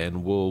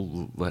 and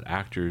we'll let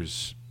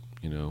actors,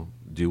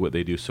 do what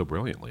they do so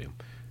brilliantly,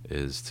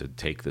 is to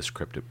take this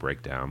cryptic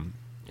breakdown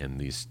in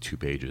these 2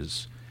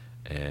 pages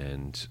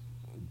and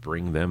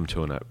bring them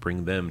to an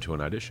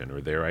audition,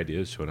 or their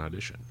ideas to an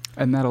audition.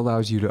 And that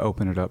allows you to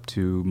open it up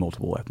to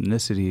multiple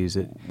ethnicities,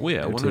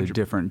 to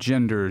different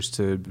genders,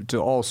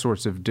 to all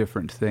sorts of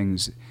different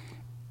things.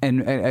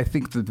 And I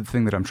think the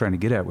thing that I'm trying to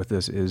get at with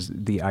this is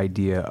the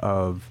idea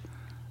of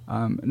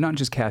not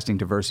just casting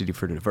diversity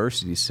for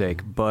diversity's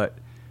sake, but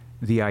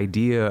the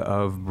idea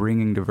of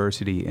bringing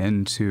diversity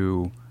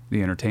into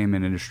the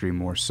entertainment industry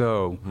more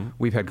so. Mm-hmm.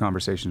 We've had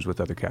conversations with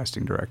other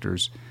casting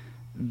directors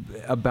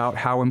about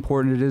how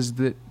important it is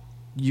that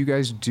you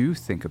guys do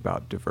think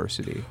about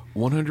diversity.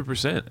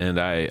 100%. And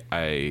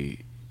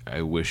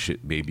I wish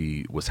it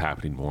maybe was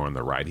happening more on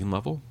the writing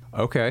level.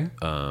 Okay.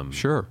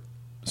 Sure.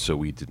 So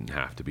we didn't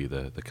have to be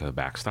the kind of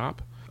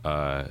backstop.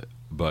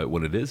 But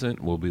when it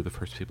isn't, we'll be the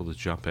first people to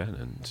jump in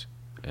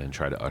and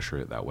try to usher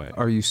it that way.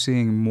 Are you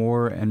seeing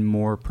more and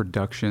more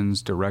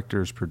productions,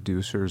 directors,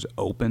 producers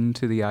open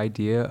to the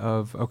idea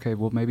of, okay,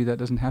 well, maybe that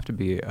doesn't have to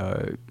be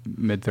a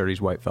mid-30s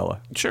white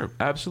fella? Sure,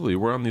 absolutely.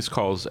 We're on these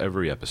calls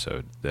every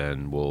episode.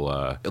 Then we'll,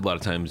 a lot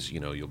of times,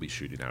 you'll be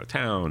shooting out of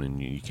town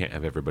and you can't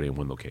have everybody in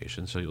one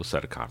location. So you'll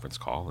set a conference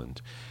call,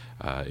 and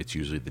it's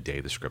usually the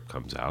day the script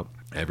comes out.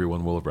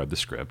 Everyone will have read the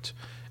script,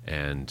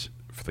 and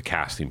for the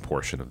casting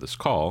portion of this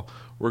call,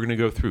 we're going to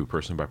go through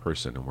person by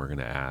person, and we're going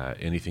to add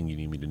anything you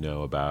need me to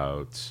know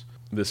about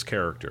this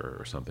character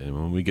or something. And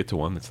when we get to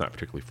one that's not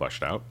particularly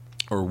fleshed out,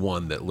 or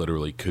one that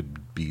literally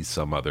could be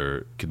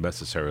could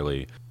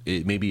necessarily,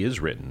 it maybe is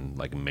written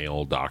like a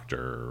male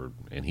doctor,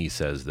 and he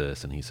says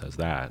this and he says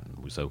that.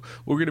 And so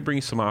we're going to bring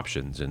you some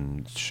options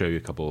and show you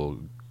a couple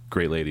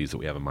great ladies that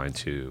we have in mind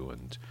too.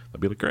 And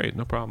they'll be like, great,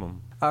 no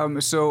problem.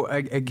 So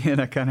again,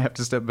 I kind of have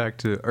to step back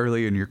to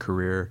early in your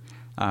career.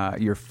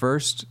 Your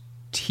first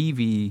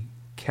TV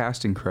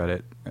casting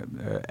credit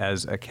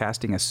as a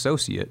casting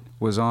associate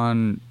was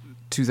on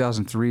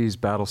 2003's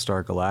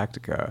Battlestar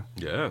Galactica.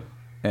 Yeah.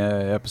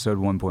 Episode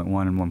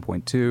 1.1 and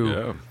 1.2.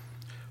 Yeah.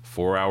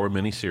 4-hour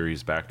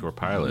miniseries backdoor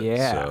pilot.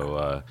 Yeah.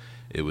 So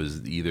it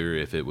was either,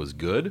 if it was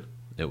good,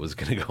 it was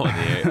going to go on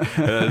the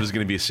air. It was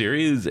going to be a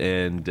series,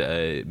 and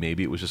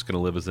maybe it was just going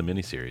to live as a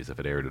miniseries if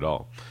it aired at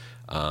all.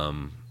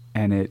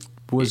 And it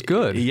was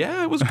good.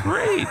 Yeah, it was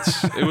great.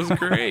 It was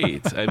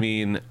great. I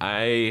mean,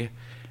 I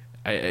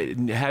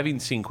having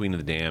seen Queen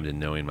of the Damned and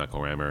knowing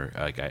Michael Rammer,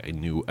 like I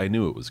knew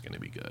it was going to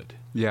be good.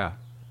 Yeah.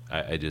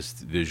 I just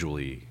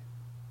visually,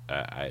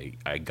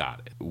 I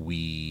got it.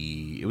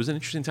 It was an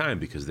interesting time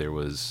because there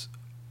was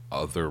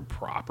other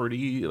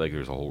property, like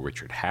there's a whole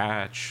Richard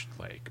Hatch,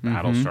 like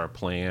Battlestar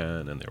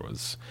Plan, and there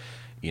was,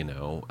 and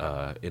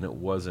it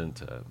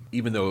wasn't,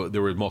 even though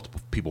there were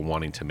multiple people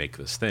wanting to make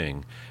this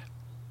thing,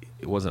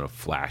 it wasn't a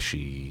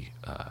flashy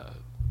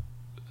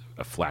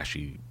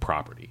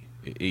property.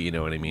 You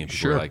know what I mean? People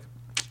Sure. were like,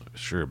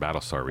 sure,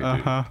 Battlestar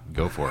reboot,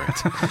 go for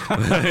it.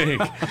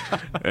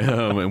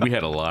 And we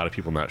had a lot of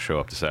people not show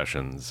up to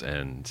sessions,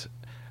 and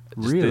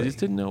they just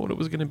didn't know what it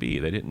was going to be.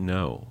 They didn't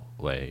know,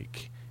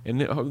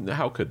 and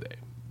how could they?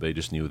 They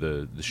just knew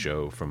the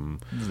show from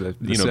the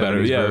better,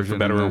 version, for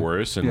better or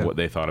worse, and yeah. what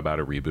they thought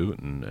about a reboot,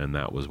 and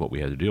that was what we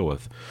had to deal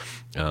with.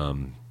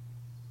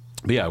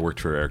 But yeah, I worked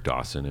for Eric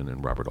Dawson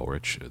and Robert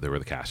Ulrich. They were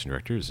the casting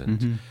directors,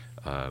 and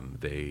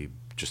they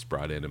just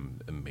brought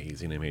in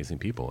amazing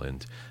people.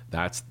 And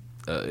that's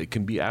it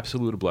can be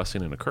absolute a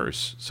blessing and a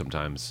curse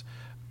sometimes.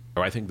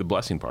 Or I think the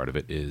blessing part of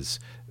it is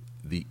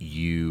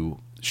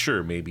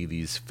maybe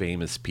these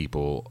famous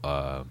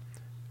people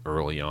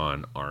early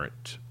on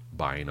aren't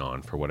buying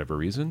on for whatever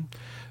reason.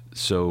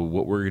 So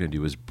what we're going to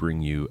do is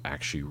bring you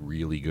actually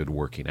really good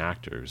working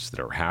actors that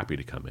are happy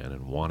to come in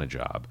and want a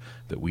job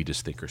that we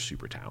just think are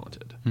super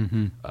talented.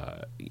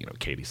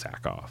 Katie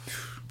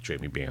Sackhoff,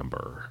 Jamie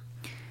Bamber,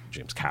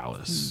 James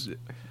Callis.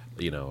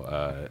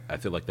 I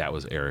feel like that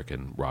was Eric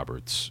and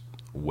Robert's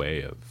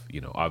way of,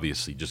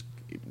 obviously just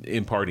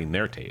imparting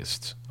their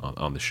taste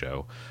on the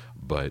show.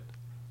 But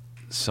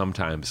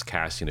sometimes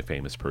casting a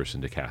famous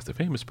person to cast a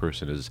famous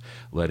person is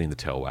letting the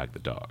tail wag the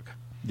dog.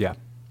 Yeah.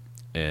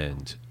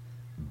 And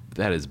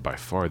that is by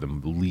far the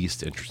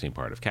least interesting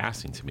part of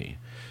casting to me.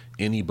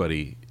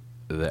 Anybody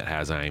that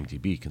has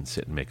IMDb can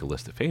sit and make a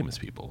list of famous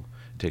people.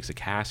 It takes a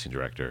casting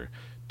director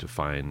to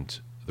find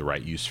the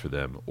right use for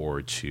them,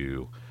 or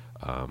to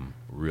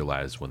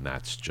realize when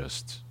that's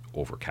just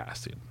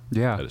overcasting.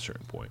 Yeah. At a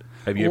certain point.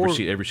 Have you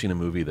ever seen a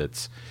movie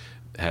that's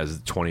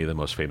has 20 of the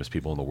most famous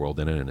people in the world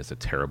in it, and it's a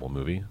terrible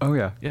movie? Oh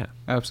yeah. Yeah.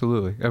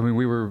 Absolutely. I mean,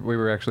 we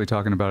were actually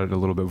talking about it a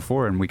little bit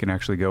before, and we can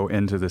actually go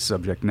into this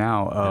subject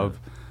now of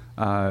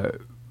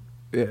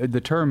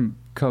the term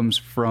comes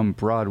from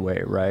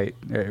Broadway, right?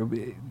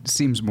 It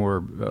seems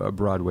more a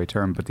Broadway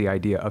term, but the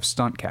idea of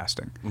stunt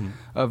casting,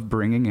 of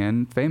bringing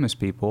in famous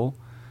people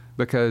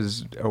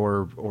because,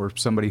 or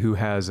somebody who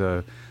has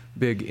a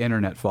big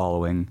internet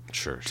following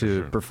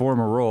to perform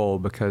a role,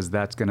 because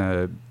that's going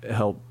to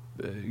help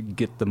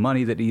get the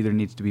money that either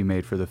needs to be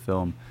made for the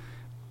film.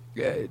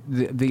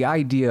 The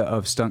idea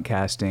of stunt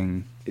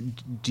casting,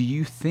 do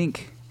you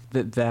think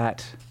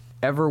that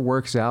ever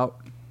works out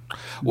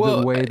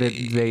the way that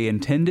they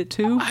intend it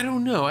to? I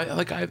don't know.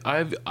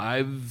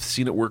 I've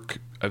seen it work.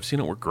 I've seen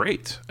it work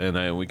great,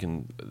 and we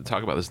can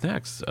talk about this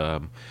next.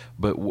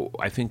 But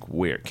I think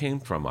where it came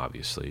from,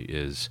 obviously,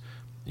 is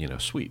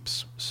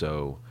sweeps.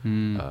 So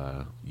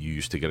you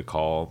used to get a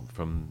call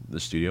from the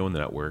studio and the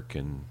network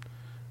in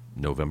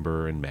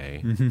November and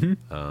May.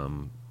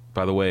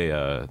 By the way,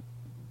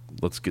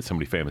 let's get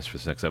somebody famous for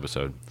this next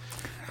episode.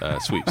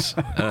 Sweeps.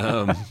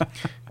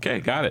 Okay,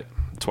 got it.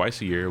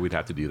 twice a year we'd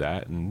have to do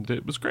that, and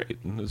it was great,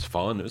 and it was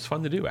fun. It was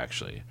fun to do,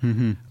 actually.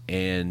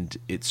 And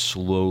it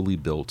slowly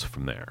built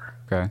from there.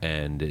 Okay.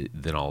 And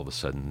then all of a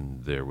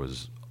sudden there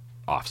was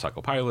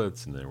off-cycle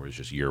pilots, and there was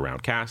just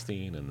year-round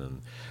casting, and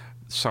then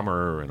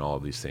summer and all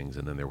of these things,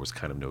 and then there was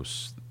kind of no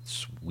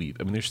sweep.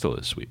 I mean, there still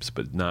is sweeps,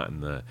 but not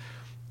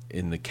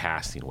in the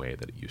casting way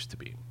that it used to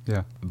be.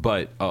 Yeah.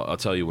 But I'll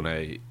tell you, when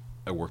I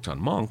worked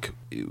on Monk,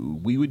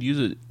 we would use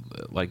it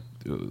like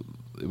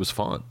it was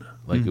fun.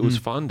 Like it was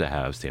fun to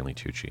have Stanley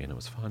Tucci, and it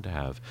was fun to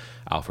have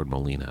Alfred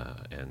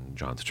Molina and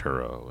John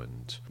Turturro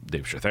and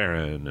Dave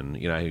Strathairn,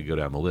 and I could go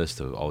down the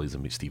list of all these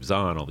Steve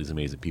Zahn, all these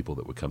amazing people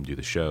that would come do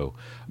the show.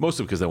 Most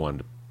of it because they wanted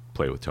to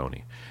play with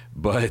Tony,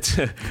 but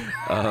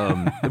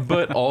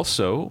but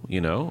also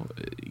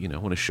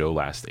when a show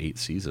lasts 8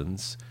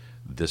 seasons,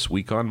 this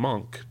week on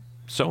Monk,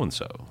 so and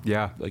so,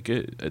 like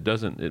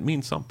it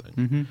means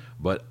something.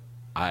 But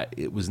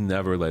it was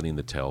never letting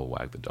the tail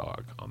wag the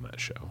dog on that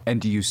show. And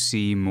do you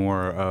see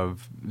more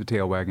of the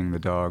tail wagging the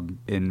dog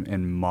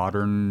in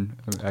modern?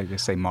 I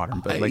guess say modern,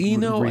 but like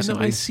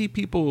recently? I see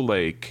people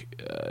like,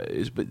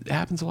 but it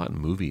happens a lot in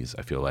movies.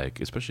 I feel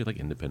like, especially like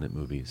independent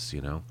movies.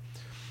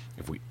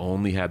 If we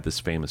only had this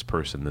famous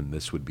person, then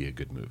this would be a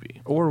good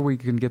movie. Or we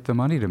can get the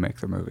money to make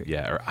the movie.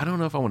 Yeah, or I don't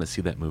know if I want to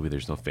see that movie.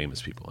 There's no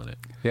famous people in it.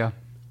 Yeah.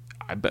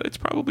 I bet it's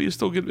probably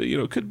still good.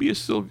 It could be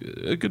still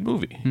a good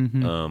movie.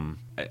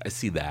 I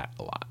see that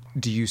a lot.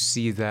 Do you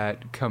see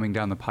that coming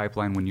down the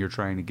pipeline when you're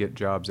trying to get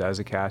jobs as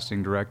a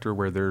casting director,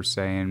 where they're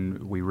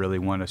saying we really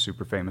want a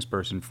super famous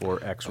person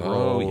for X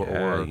role?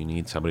 Or you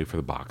need somebody for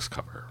the box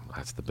cover.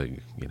 That's the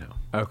big,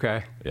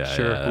 Okay. Yeah,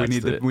 sure.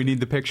 yeah, we need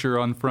the picture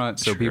on front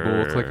so people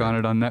will click on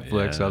it on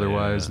Netflix. Yeah,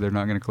 Otherwise, they're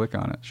not going to click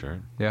on it. Sure.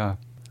 Yeah.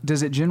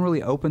 Does it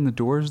generally open the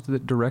doors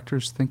that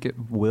directors think it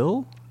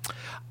will?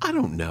 I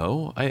don't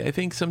know. I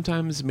think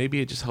sometimes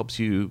maybe it just helps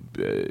you,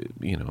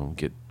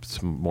 get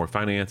some more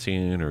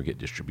financing or get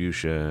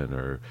distribution,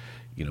 or,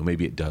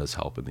 maybe it does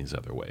help in these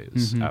other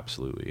ways.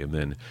 Absolutely. And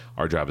then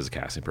our job as a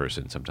casting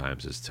person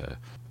sometimes is to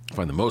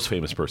find the most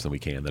famous person we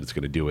can that is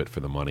going to do it for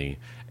the money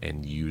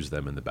and use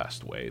them in the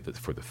best way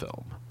for the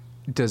film.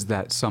 Does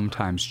that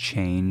sometimes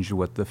change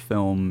what the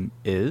film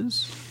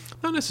is?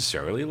 Not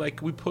necessarily.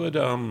 Like we put...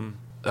 so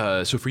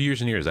for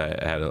years and years, I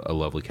had a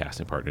lovely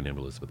casting partner named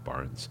Elizabeth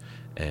Barnes,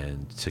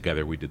 and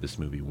together we did this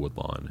movie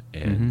Woodlawn,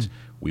 and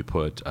we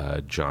put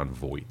John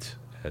Voight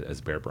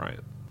as Bear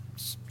Bryant,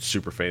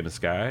 super famous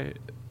guy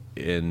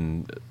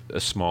in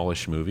a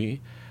smallish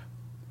movie,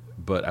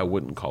 but I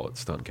wouldn't call it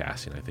stunt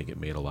casting. I think it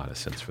made a lot of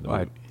sense for the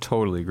movie. I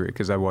totally agree,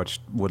 because I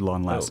watched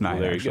Woodlawn last night.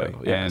 There actually. you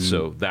go. Yeah,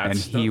 so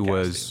that's and he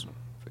was.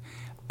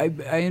 I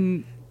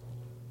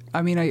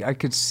mean, I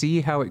could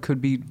see how it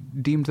could be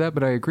deemed that,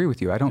 but I agree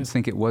with you. I don't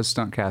think it was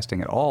stunt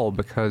casting at all,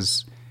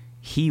 because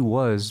he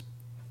was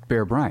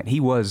Bear Bryant. He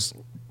was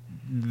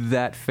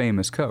that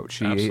famous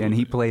coach. And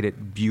he played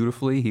it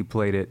beautifully. He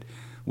played it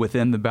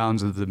within the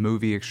bounds of the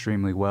movie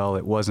extremely well.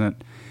 It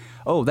wasn't,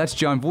 oh, that's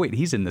John Voight.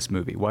 He's in this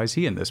movie. Why is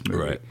he in this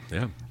movie? Right,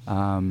 yeah.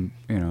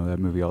 That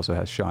movie also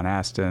has Sean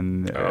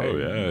Astin.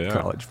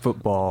 College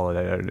football.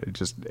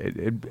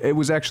 It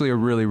was actually a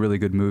really, really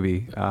good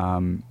movie.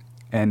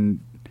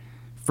 And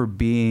for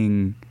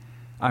being,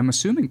 I'm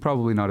assuming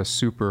probably not a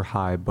super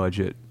high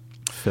budget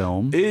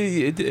film.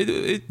 You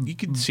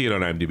can see it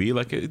on IMDb.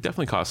 Like it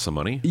definitely costs some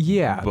money.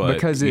 Yeah, but,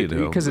 because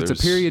it's a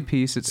period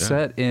piece. It's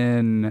set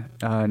in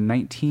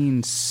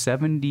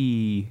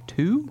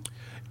 1972.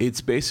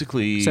 It's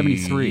basically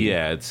 73.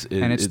 Yeah, it's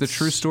the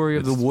true story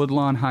of the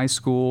Woodlawn High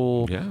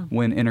School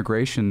when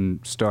integration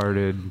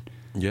started.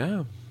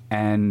 Yeah,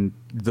 and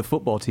the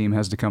football team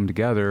has to come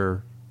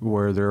together,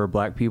 where there are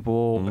black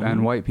people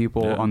and white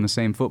people on the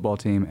same football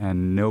team,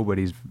 and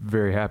nobody's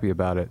very happy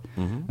about it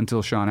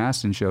until Sean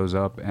Astin shows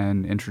up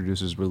and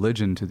introduces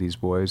religion to these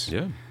boys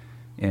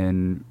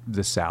in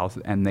the South,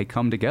 and they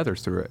come together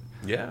through it.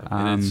 Yeah,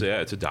 and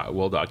it's a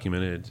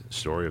well-documented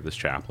story of this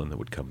chaplain that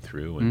would come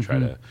through and try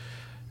to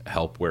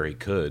help where he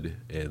could,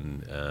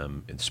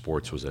 and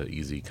sports was an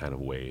easy kind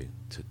of way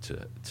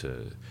to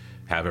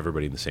have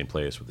everybody in the same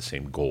place with the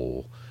same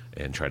goal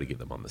and try to get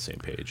them on the same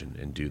page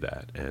and do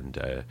that. And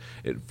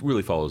it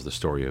really follows the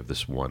story of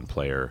this one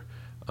player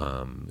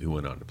who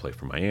went on to play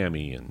for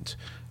Miami, and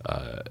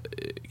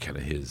kind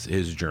of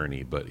his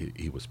journey, but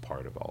he was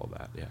part of all of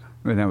that. Yeah,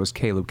 and that was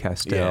Caleb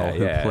Castell,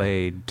 who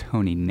played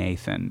Tony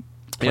Nathan.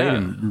 Played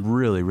him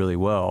really, really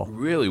well.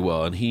 Really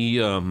well. And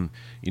he,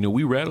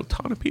 we read a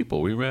ton of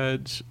people. We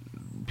read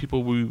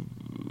people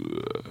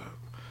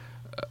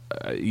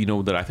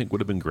that I think would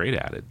have been great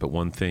at it. But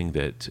one thing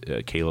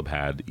that Caleb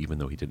had, even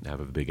though he didn't have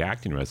a big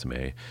acting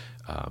resume,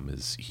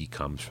 is he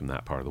comes from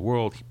that part of the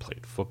world. He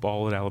played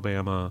football at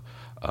Alabama.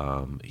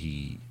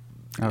 He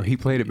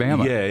played at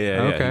Bama.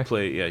 Yeah.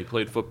 Okay. He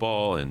played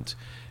football, and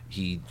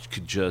he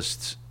could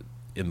just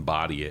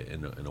embody it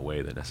in a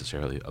way that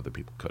necessarily other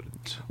people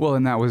couldn't. Well,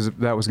 and that was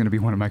going to be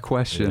one of my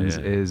questions,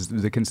 is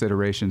the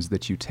considerations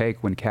that you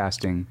take when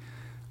casting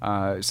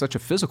such a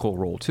physical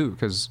role too,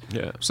 because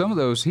Yeah. some of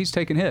those he's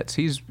taking hits.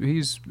 He's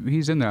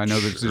in there. I know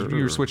that Sure.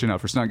 you're switching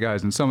out for stunt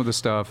guys, and some of the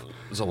stuff.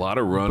 There's a lot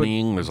of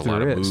running. There's a lot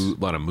there of is.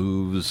 lot of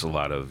moves. A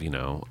lot of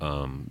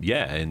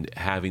and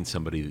having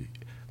somebody.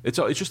 It's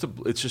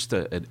just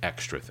an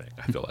extra thing.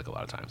 I feel like a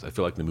lot of times. I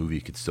feel like the movie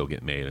could still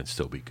get made and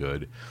still be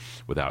good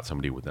without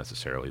somebody with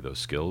necessarily those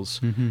skills.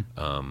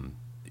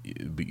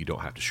 But you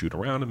don't have to shoot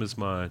around them as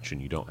much,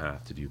 and you don't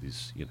have to do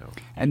these.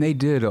 And they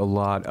did a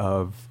lot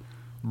of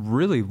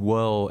really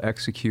well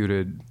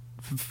executed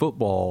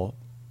football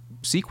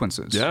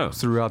sequences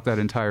throughout that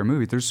entire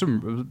movie. There's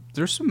some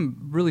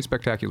really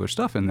spectacular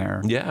stuff in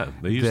there. Yeah,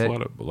 they use a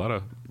lot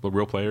of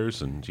real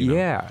players, and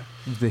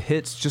the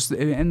hits, just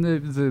and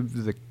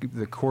the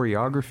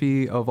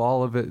choreography of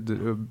all of it,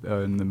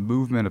 and the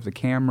movement of the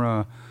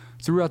camera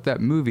throughout that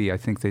movie. I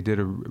think they did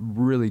a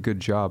really good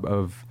job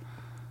of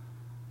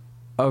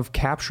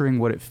capturing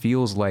what it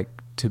feels like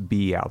to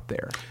be out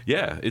there.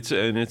 Yeah, it's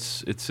a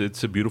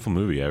beautiful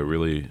movie. I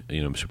really,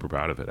 I'm super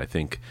proud of it. I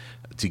think,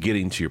 to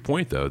getting to your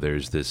point though,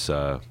 there's this,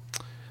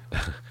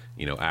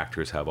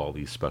 actors have all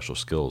these special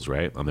skills,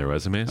 right, on their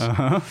resumes,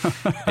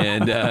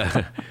 and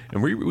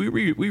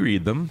we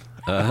read them,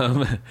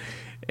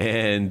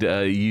 and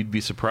you'd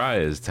be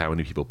surprised how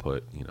many people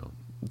put,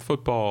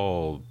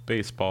 football,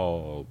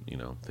 baseball,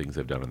 things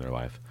they've done in their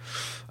life.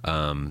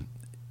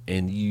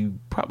 And you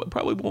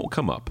probably won't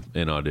come up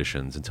in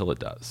auditions until it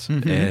does.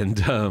 And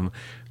I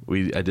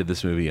did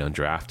this movie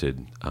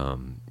Undrafted,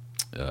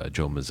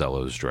 Joe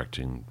Mazzello's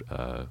directing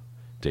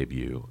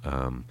debut.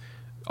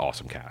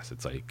 Awesome cast.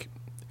 It's like,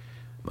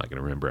 I'm not going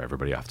to remember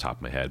everybody off the top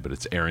of my head, but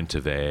it's Aaron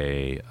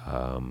Tveit,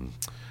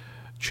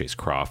 Chase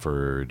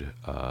Crawford,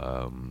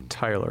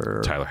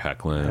 Tyler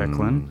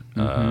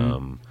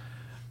Hoechlin.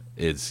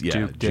 It's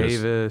Duke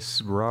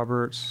Davis,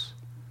 Roberts.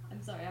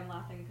 I'm sorry, I'm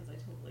laughing because I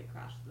totally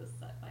crashed this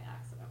set by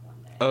accident one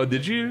day. Oh,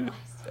 did you?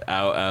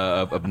 Out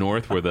up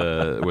north where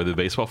the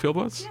baseball field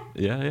was?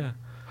 Yeah.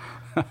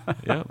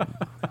 Yeah.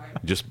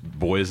 Just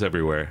boys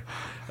everywhere.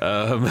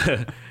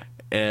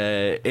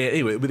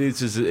 Anyway, but it's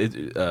just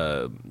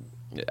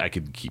I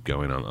could keep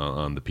going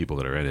on the people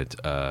that are in it.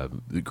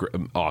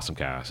 Awesome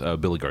cast.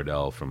 Billy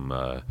Gardell from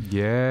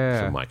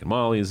Mike and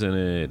Molly's in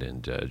it,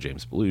 and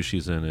James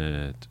Belushi's in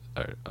it.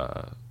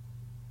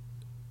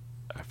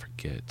 I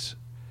forget.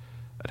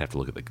 I'd have to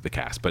look at the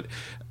cast, but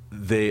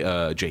they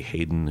Jay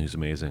Hayden, who's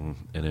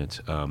amazing, in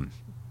it.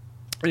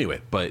 Anyway,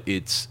 but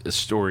it's a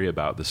story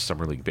about the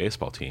Summer League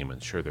baseball team,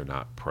 and sure, they're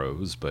not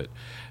pros, but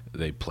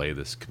they play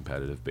this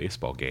competitive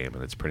baseball game,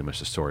 and it's pretty much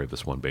the story of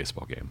this one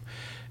baseball game.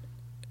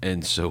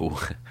 And so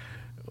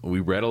we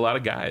read a lot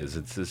of guys.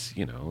 It's this,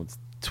 it's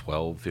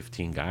 12,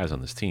 15 guys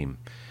on this team.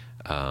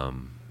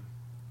 And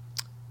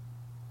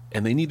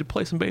they need to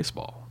play some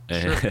baseball.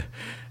 Sure.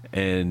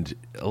 And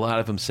a lot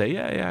of them say,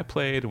 yeah, I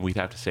played. And we'd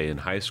have to say in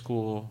high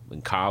school,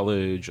 in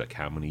college, like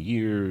how many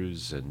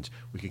years. And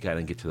we could kind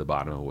of get to the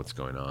bottom of what's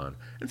going on.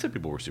 And some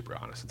people were super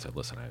honest and said,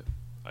 listen,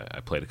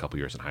 I played a couple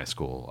years in high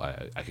school.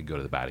 I could go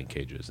to the batting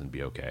cages and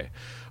be okay.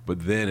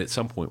 But then at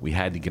some point, we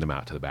had to get them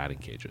out to the batting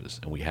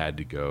cages. And we had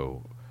to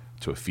go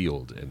to a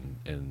field and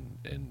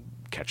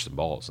catch some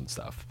balls and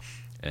stuff.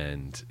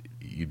 And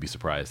you'd be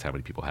surprised how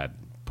many people had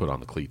put on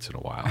the cleats in a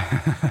while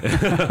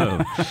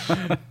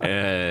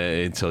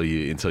until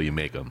you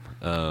make them.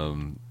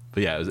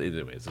 But yeah,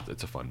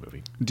 it's a fun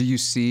movie. Do you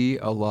see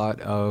a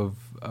lot of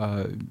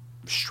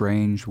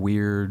strange,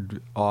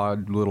 weird,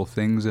 odd little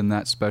things in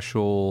that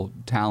special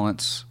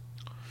talents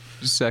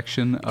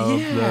section of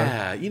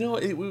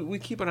we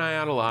keep an eye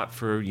out a lot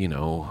for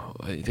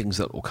things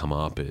that will come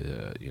up,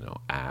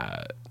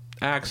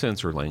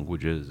 accents or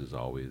languages is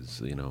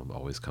always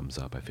comes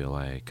up. I feel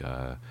like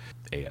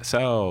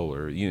ASL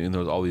or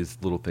there's all these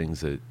little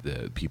things that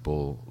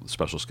people,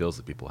 special skills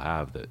that people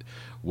have that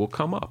will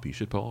come up. You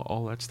should put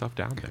all that stuff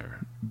down there.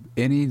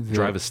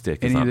 Drive a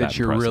stick. Any not that that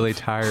you're impressive. really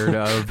tired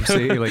of.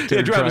 Say, like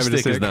drive a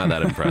stick is not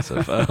that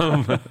impressive.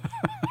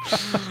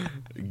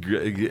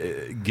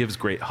 Gives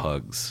great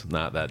hugs.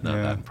 Not that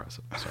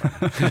impressive. Sorry.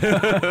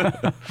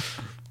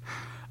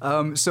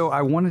 So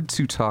I wanted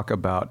to talk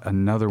about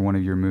another one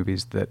of your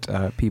movies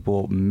that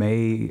people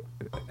may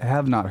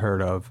have not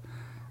heard of.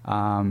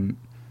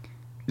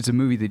 It's a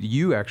movie that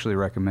you actually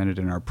recommended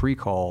in our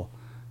pre-call,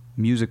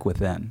 Music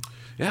Within.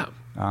 Yeah.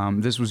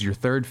 This was your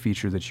third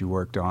feature that you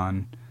worked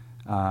on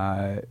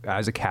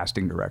as a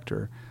casting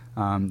director.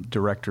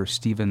 Director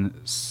Steven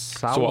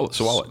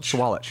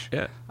Sawallich.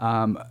 Yeah.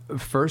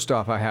 First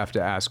off, I have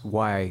to ask,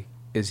 why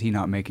is he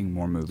not making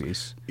more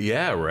movies?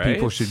 Yeah, right.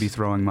 People should be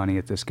throwing money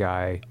at this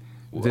guy.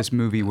 This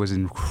movie was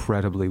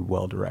incredibly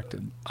well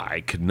directed. I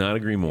could not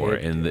agree more.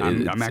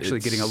 I'm actually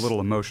getting a little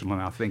emotional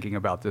now thinking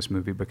about this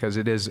movie because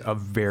it is a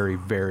very,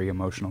 very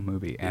emotional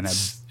movie and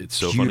it's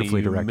so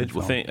beautifully directed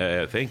film.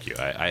 Well, thank you.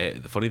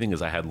 The funny thing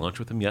is I had lunch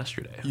with him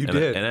yesterday. You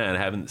did? And I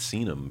haven't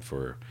seen him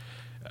for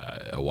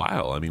a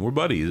while. I mean, we're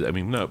buddies. I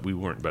mean, we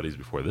weren't buddies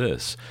before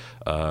this,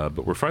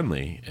 but we're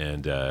friendly.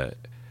 And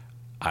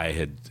I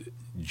had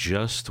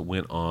just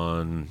went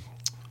on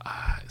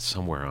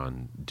somewhere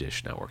on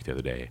Dish Network the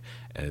other day,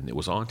 and it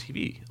was on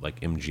TV, like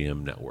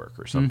MGM Network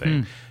or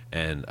something.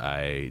 And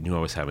I knew I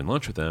was having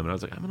lunch with them, and I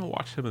was like, I'm going to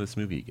watch some of this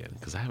movie again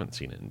because I haven't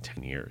seen it in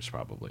 10 years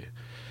probably.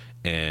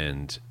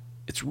 And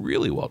it's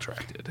really well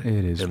directed.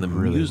 It is, and the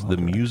really the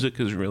music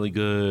is really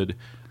good.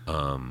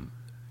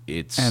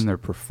 It's and their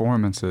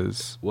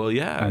performances. well,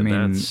 yeah. I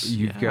mean,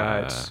 you've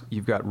yeah.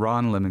 got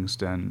Ron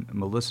Livingston,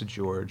 Melissa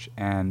George,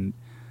 and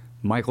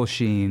Michael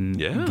Sheen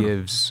Yeah.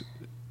 gives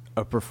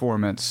a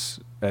performance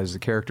as a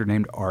character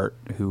named Art,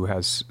 who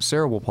has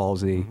cerebral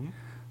palsy.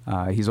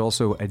 He's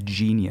also a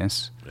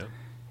genius, Yeah.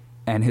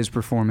 and his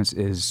performance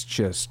is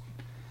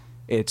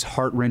just—it's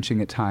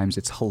heart-wrenching at times.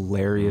 It's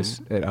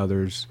hilarious at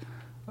others.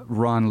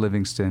 Ron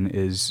Livingston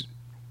is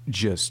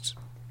just.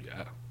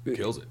 Yeah,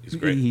 kills it. He's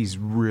great. He's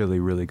really,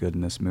 really good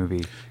in this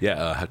movie.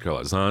 Yeah, Hector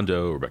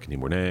Elizondo, Rebecca De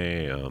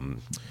Mornay.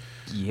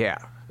 Yeah.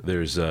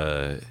 There's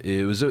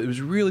it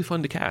was really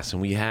fun to cast,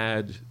 and we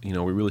had, we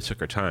really took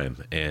our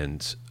time.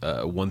 And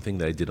one thing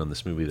that I did on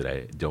this movie that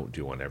I don't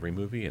do on every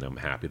movie, and I'm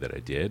happy that I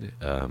did,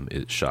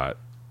 it shot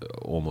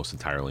almost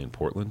entirely in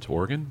Portland,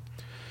 Oregon.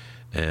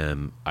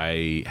 And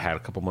I had a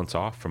couple months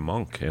off from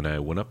Monk, and I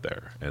went up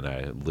there, and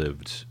I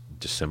lived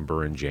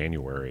December and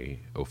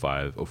January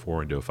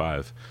 04 and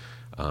 05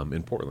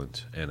 in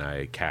Portland, and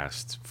I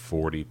cast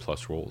 40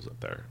 plus roles up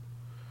there.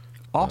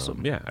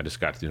 Awesome. Yeah, I just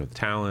got to know the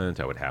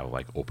talent. I would have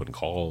like open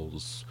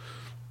calls.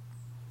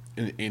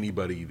 And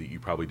anybody that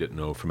you probably didn't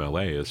know from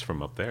LA is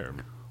from up there.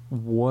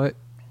 What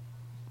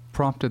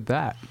prompted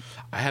that?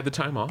 I had the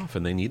time off,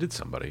 and they needed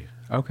somebody.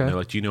 Okay. And they're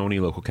like, "Do you know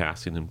any local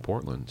casting in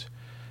Portland?"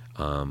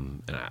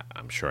 And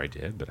I'm sure I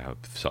did, but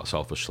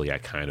selfishly, I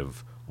kind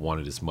of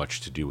wanted as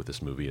much to do with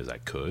this movie as I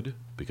could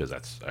because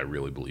I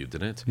really believed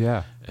in it.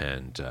 Yeah.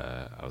 And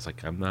I was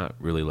like, I'm not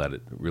really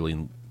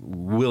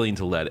willing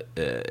to let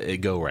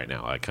it go right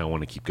now. I kind of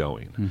want to keep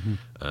going.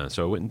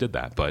 So I went and did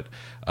that. But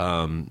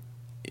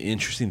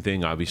interesting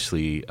thing,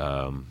 obviously,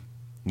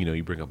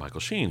 you bring up Michael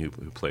Sheen, who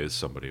plays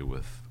somebody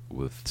with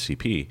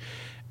CP.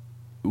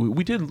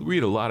 We did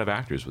read a lot of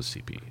actors with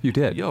CP. You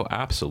did? Yo,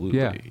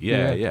 absolutely.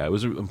 Yeah. It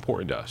was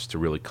important to us to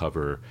really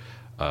cover.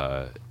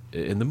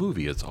 In the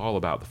movie, it's all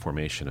about the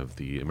formation of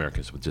the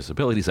Americans with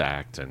Disabilities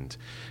Act, and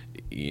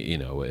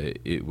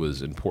it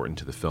was important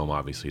to the film,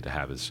 obviously, to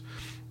have as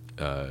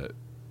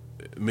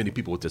many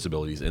people with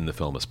disabilities in the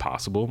film as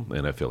possible,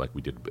 and I feel like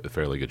we did a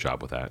fairly good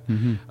job with that.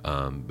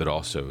 But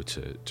also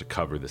to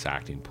cover this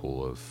acting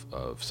pool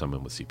of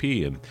someone with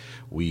CP, and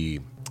we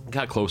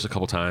got close a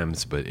couple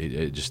times, but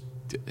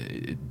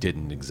it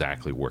didn't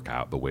exactly work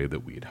out the way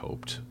that we had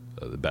hoped.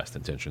 The best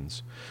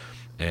intentions,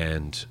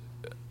 and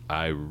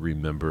I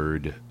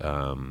remembered.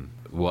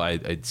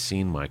 I'd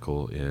seen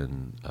Michael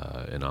in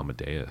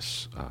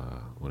Amadeus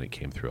when he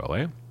came through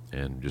LA,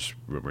 and just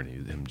remember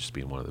him just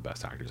being one of the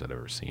best actors I'd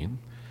ever seen.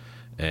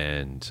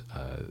 And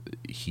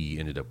he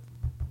ended up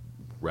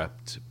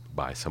repped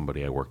by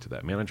somebody I worked at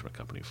that management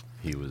company.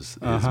 He was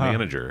his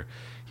manager.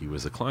 He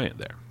was a client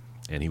there,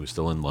 and he was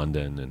still in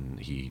London, and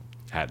he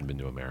hadn't been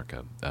to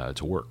America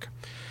to work.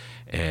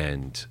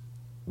 And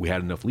we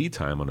had enough lead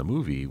time on a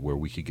movie where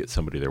we could get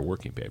somebody their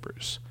working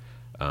papers.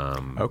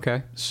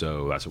 Okay.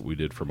 So that's what we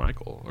did for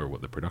Michael, or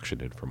what the production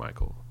did for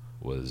Michael,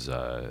 was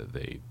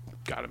they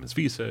got him his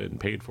visa and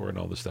paid for it and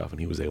all this stuff, and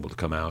he was able to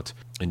come out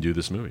and do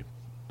this movie.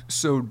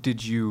 So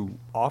did you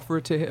offer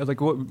it to him?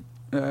 Like, what?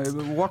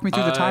 Walk me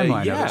through the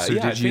timeline of it. So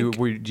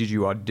did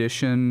you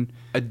audition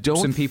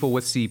some people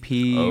with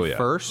CP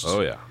first? Oh,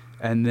 yeah.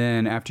 And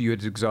then after you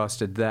had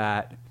exhausted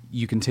that,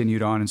 you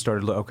continued on and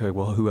started, okay,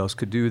 well, who else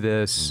could do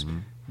this?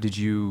 Did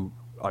you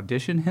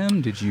audition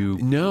him? Did you?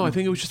 No, I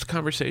think it was just a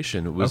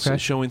conversation. It was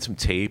showing some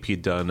tape.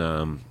 He'd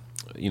done,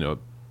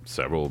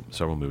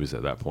 several movies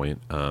at that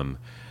point,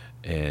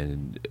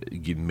 and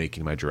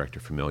making my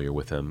director familiar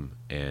with him,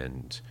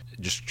 and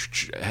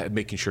just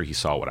making sure he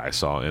saw what I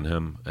saw in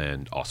him,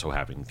 and also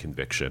having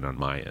conviction on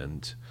my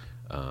end.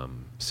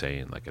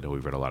 Saying, like, I know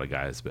we've read a lot of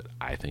guys, but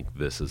I think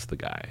this is the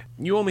guy.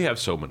 You only have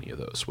so many of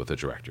those with a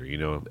director.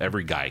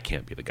 Every guy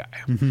can't be the guy.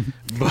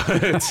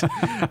 But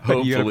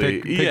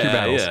hopefully, pick your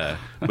battles. Yeah.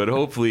 But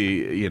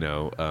hopefully, you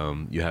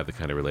have the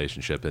kind of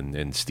relationship.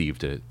 And Steve,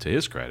 to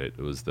his credit,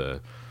 was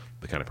the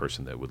kind of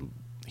person that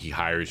he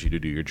hires you to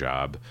do your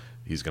job.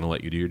 He's going to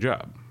let you do your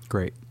job.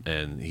 Great.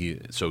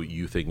 And so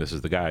you think this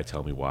is the guy?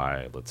 Tell me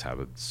why. Let's have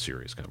a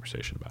serious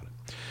conversation about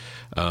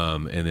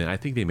it. And then I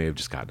think they may have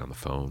just gotten on the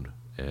phone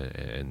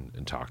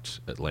and talked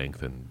at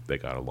length, and they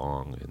got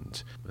along,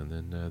 and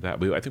then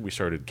I think we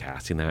started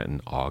casting that in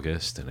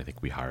August, and I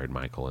think we hired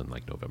Michael in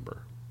like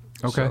November.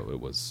 Okay. So it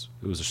was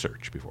a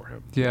search before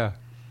him. Yeah.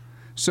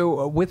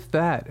 So with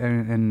that,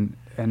 and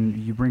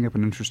you bring up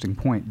an interesting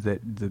point,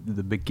 that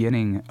the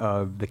beginning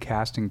of the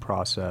casting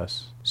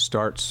process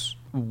starts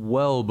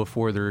well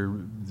before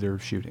they're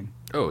shooting.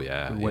 Oh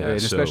yeah, and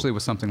especially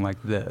with something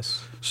like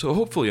this. So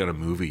hopefully on a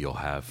movie you'll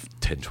have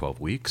 10-12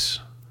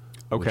 weeks.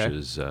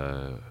 Okay.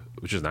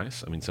 Which is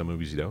nice. I mean, some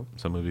movies you don't.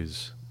 Some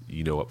movies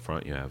you know up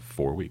front you have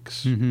 4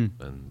 weeks,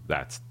 Mm-hmm. and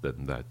that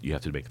you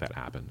have to make that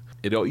happen.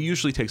 It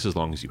usually takes as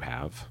long as you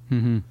have,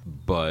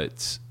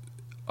 but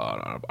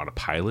on a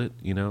pilot,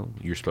 you know,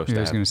 you're supposed Yeah, I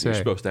to was have, gonna say. you're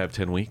supposed to have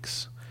 10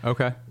 weeks.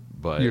 Okay.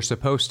 But You're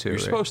supposed to. You're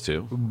right? supposed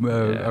to.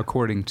 Yeah.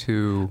 According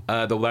to.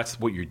 Though that's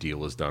what your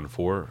deal is done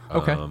for.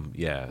 Okay.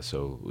 Yeah,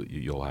 so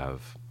you'll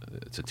have,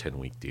 it's a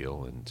 10-week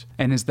deal,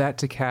 And is that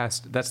to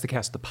cast? That's to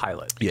cast the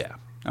pilot. yeah.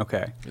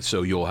 Okay.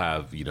 So you'll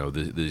have, you know,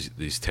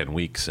 these 10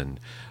 weeks,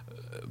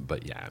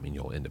 but yeah, I mean,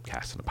 you'll end up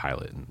casting a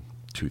pilot in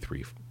 2,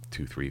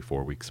 3,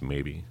 4 weeks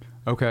maybe.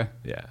 Okay.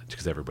 Yeah,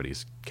 because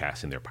everybody's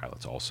casting their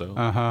pilots also.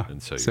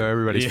 And so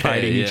everybody's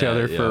fighting each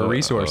other for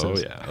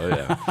resources. Oh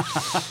yeah.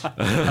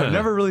 I've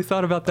never really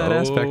thought about that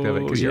aspect of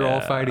it because you're all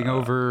yeah. fighting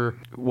over.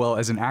 Well,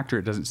 as an actor,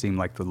 it doesn't seem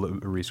like the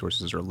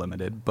resources are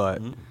limited,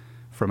 but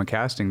from a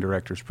casting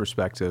director's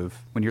perspective,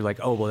 when you're like,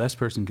 oh well, this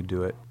person could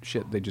do it.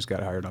 Shit, they just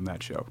got hired on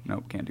that show.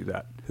 Nope, can't do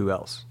that. Who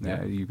else?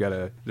 Yeah. You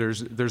gotta.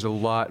 There's a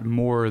lot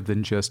more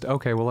than just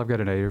okay. Well, I've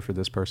got an A for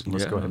this person.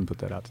 Let's go Yeah. ahead and put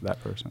that out to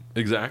that person.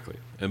 Exactly.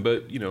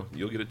 But you know,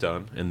 you'll get it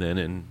done, and then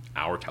in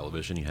our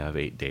television, you have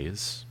 8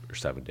 days or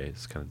 7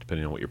 days, kind of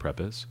depending on what your prep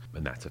is,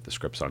 and that's if the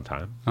script's on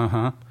time.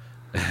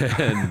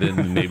 And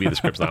then maybe the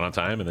script's not on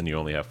time, and then you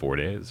only have 4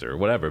 days or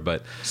whatever.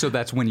 But So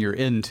that's when you're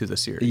into the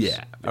series.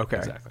 yeah, Okay.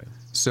 exactly.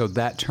 So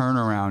that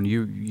turnaround,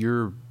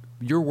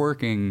 you're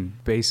working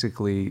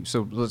basically.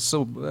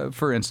 So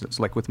for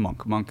instance, like with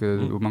Monk. Monk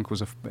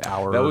was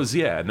hour. That was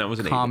and that was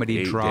an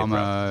comedy 8-day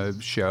drama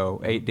show.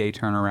 8-day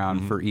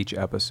turnaround for each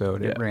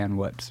episode. It Yeah. ran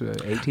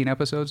 18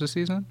 episodes a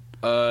season.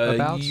 prep.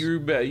 Abouts?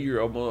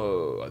 You're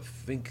almost, I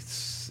think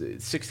it's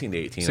 16 to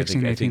 18.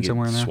 16 to 18, it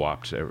somewhere in there.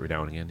 swapped every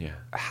now and again. Yeah.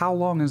 How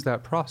long is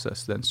that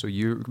process then? So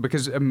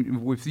because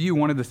with you,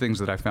 one of the things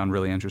that I found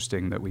really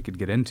interesting that we could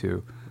get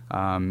into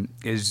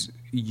is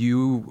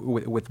you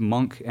with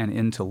Monk and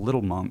into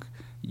Little Monk,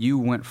 you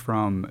went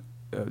from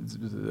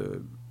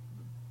the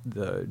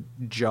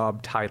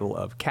job title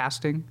of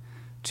casting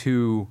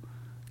to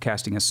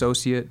casting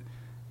associate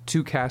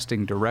to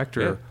casting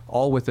director, Yeah.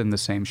 all within the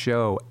same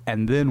show,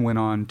 and then went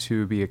on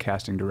to be a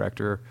casting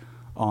director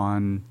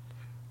on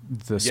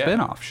the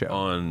spin-off show.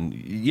 And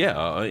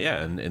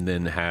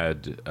then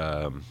had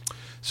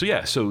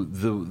so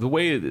the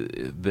way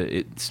that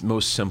it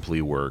most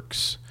simply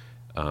works,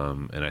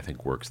 and I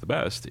think works the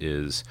best,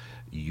 is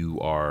you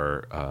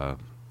are a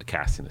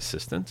casting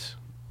assistant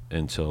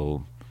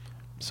until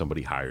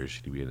somebody hires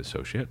you to be an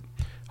associate.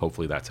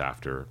 Hopefully that's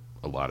after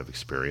a lot of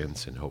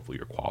experience, and hopefully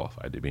you're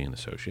qualified to be an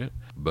associate.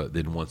 But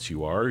then once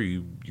you are,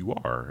 you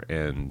are,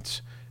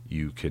 and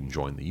you can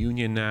join the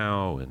union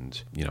now.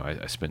 And you know,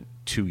 I spent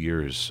 2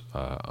 years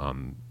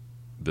on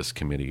this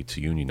committee to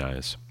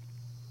unionize.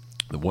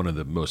 One of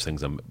the most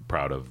things I'm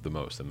proud of the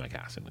most in my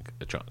casting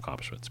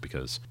accomplishments,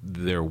 because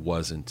there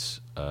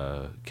wasn't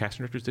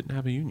casting directors didn't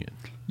have a union.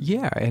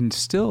 Yeah, and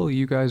still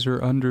you guys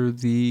are under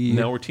the.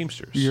 Now we're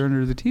Teamsters. You're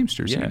under the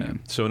Teamsters Yeah. union.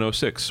 So in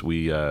 06,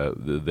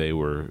 they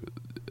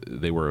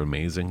were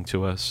amazing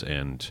to us,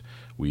 and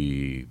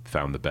we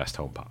found the best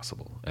home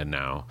possible. And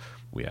now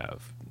we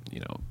have,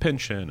 you know,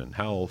 pension and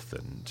health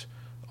and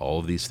all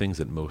of these things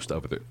that most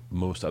other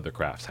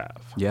crafts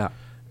have. Yeah.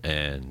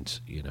 And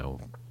you know,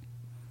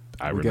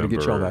 I We got to remember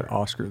get y'all that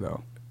Oscar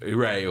though.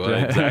 Right, well,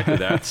 exactly.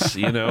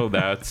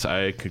 That's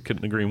I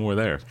couldn't agree more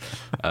there.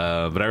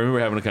 But I remember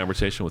having a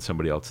conversation with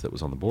somebody else that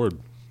was on the board,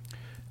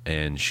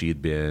 and she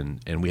had been,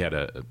 and we had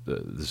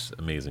this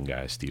amazing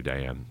guy, Steve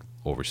Diane,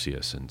 oversee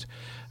us, and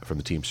from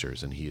the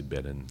Teamsters, and he had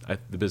been in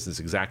the business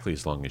exactly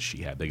as long as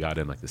she had. They got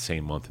in like the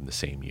same month in the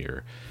same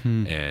year,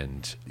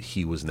 and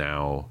he was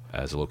now,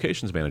 as a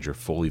locations manager,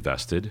 fully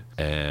vested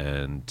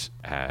and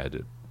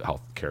had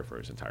health care for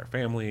his entire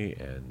family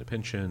and a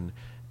pension.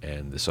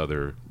 And this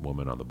other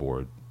woman on the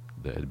board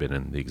that had been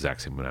in the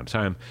exact same amount of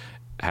time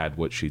had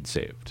what she'd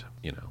saved,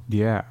 you know.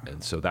 Yeah.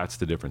 And so that's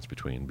the difference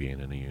between being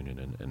in a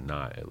union and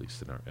not, at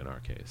least in our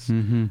case.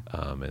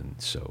 And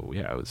so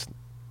yeah, it was.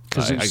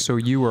 So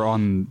you were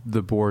on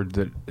the board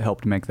that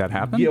helped make that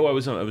happen? Yeah, well, I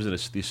was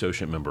the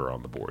associate member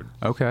on the board.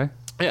 Okay.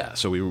 Yeah,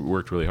 so we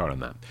worked really hard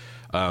on that.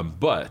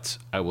 But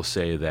I will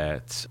say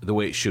that the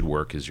way it should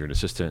work is you're an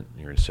assistant,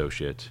 you're an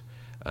associate.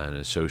 An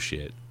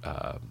associate,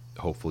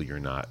 hopefully you're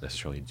not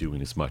necessarily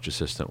doing as much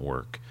assistant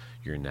work.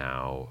 You're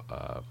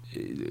now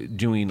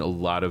doing a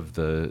lot of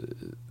the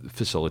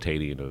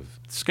facilitating of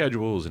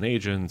schedules and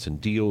agents and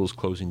deals,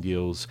 closing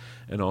deals,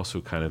 and also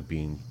kind of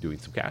doing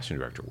some casting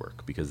director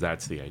work, because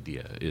that's the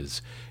idea,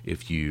 is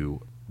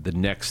the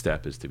next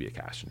step is to be a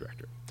casting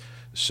director.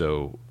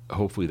 So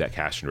hopefully that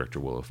casting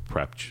director will have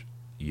prepped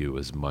you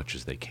as much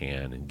as they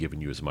can and given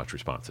you as much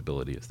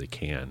responsibility as they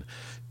can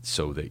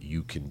so that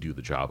you can do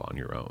the job on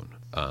your own.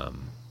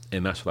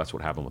 And that's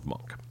what happened with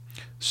Monk.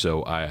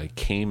 So I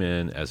came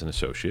in as an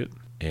associate,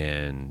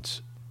 and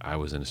I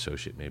was an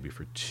associate maybe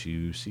for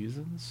 2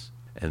 seasons.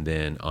 And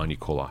then Anya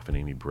Koloff and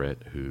Amy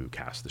Britt, who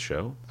cast the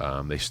show,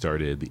 they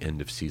started the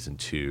end of season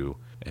 2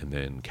 and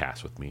then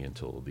cast with me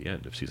until the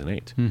end of season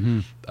 8.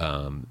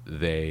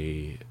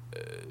 They,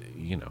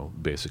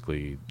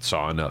 basically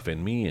saw enough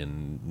in me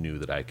and knew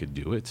that I could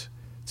do it,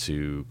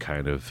 to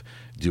kind of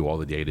do all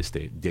the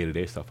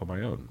day-to-day stuff on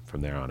my own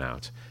from there on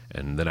out.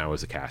 And then I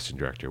was a casting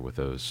director with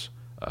those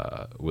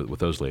with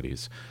those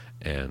ladies,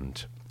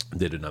 and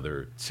did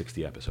another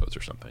 60 episodes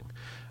or something.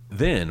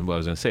 Then what I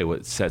was going to say,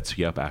 what sets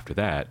you up after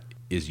that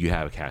is you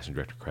have a casting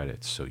director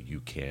credits, so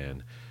you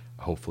can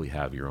hopefully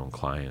have your own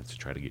clients to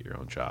try to get your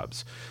own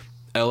jobs.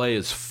 LA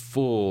is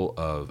full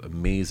of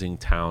amazing,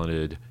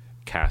 talented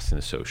casting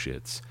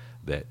associates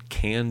that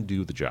can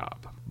do the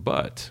job,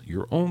 but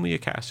you're only a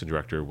casting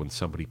director when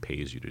somebody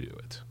pays you to do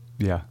it.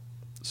 Yeah.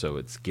 So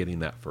it's getting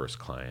that first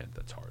client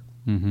that's hard.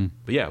 Mm-hmm.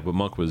 But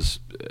Monk was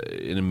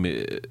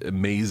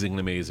amazing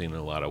in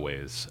a lot of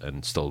ways,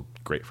 and still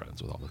great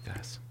friends with all the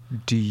guys.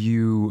 Do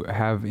you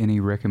have any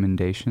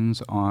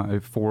recommendations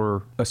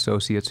for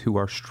associates who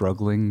are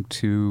struggling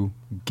to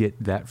get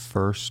that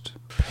first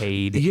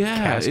paid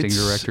casting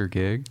director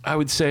gig? I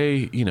would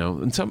say,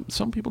 and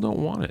some people don't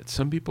want it.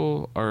 Some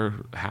people are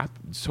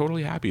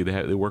totally happy.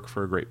 They work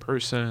for a great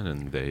person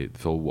and they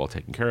feel well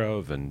taken care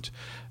of, and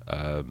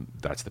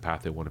that's the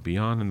path they want to be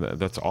on, and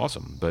that's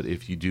awesome. But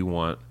if you do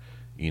want,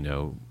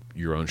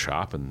 your own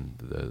shop and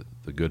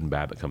the good and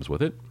bad that comes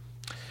with it,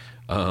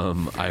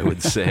 I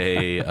would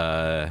say,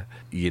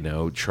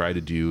 try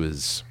to do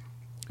as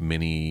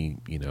many,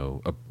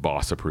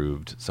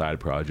 boss-approved side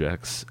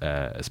projects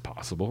as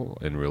possible,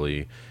 and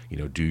really,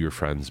 do your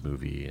friend's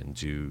movie and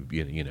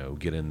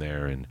get in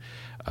there and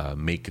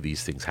make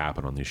these things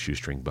happen on these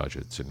shoestring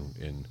budgets,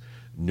 and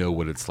know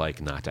what it's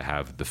like not to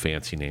have the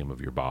fancy name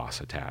of your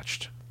boss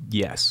attached.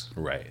 Yes.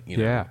 Right.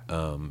 Yeah.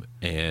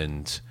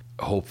 And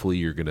hopefully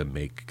you're going to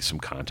make some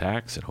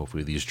contacts, and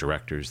hopefully these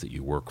directors that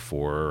you work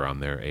for on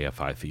their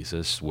AFI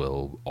thesis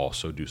will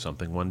also do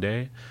something one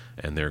day,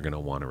 and they're going to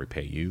want to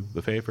repay you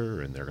the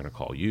favor, and they're going to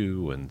call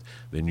you, and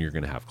then you're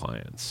going to have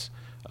clients.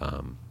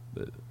 Don't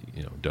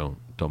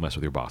mess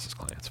with your boss's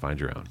clients. Find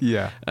your own.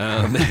 Yeah.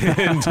 And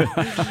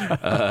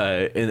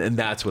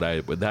that's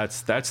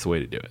that's the way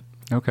to do it.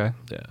 Okay.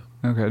 Yeah.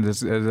 Okay,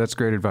 that's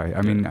great advice.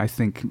 I mean, I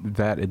think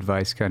that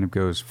advice kind of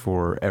goes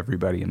for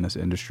everybody in this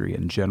industry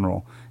in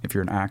general. If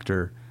you're an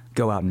actor,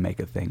 go out and make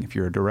a thing. If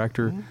you're a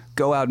director,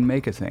 go out and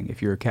make a thing.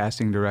 If you're a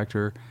casting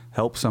director,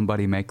 help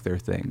somebody make their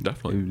thing.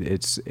 Definitely.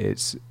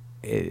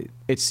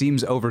 It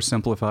seems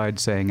oversimplified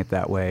saying it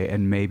that way,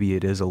 and maybe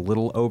it is a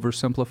little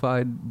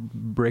oversimplified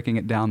breaking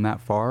it down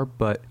that far,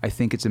 but I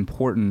think it's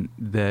important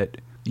that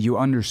you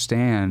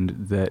understand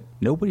that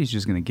nobody's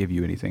just going to give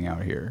you anything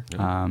out here.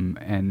 Yeah.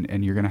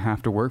 And you're going to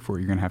have to work for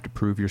it. You're going to have to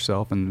prove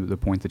yourself. And the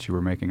point that you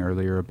were making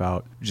earlier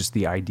about just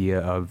the idea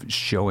of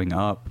showing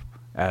up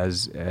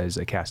as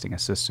a casting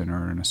assistant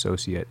or an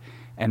associate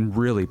and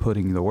really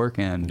putting the work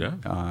in,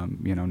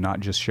 not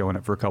just showing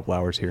up for a couple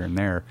hours here and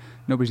there.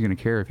 Nobody's going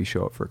to care if you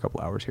show up for a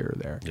couple hours here or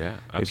there. Yeah,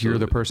 absolutely. If you're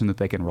the person that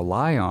they can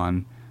rely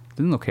on,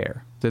 then they'll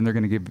care. Then they're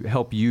going to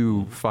help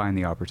you find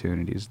the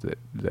opportunities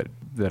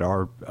that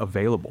are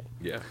available.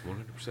 Yeah,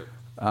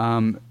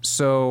 100%.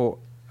 So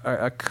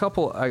I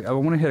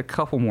want to hit a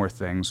couple more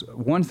things.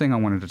 One thing I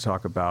wanted to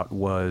talk about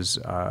was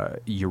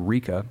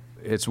Eureka.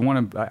 It's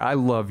I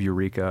love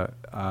Eureka.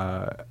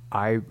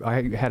 I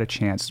had a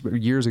chance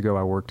years ago.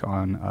 I worked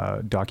on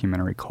a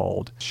documentary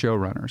called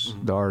Showrunners: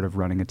 The Art of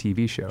Running a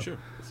TV Show. Sure.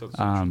 That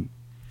sounds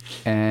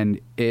and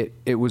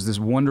it was this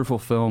wonderful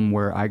film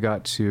where I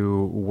got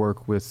to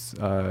work with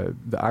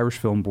the Irish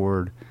Film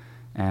Board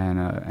and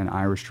an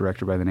Irish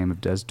director by the name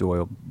of Des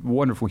Doyle,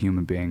 wonderful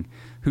human being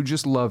who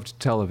just loved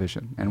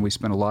television. And we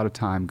spent a lot of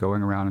time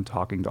going around and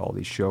talking to all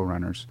these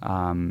showrunners.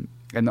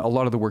 And a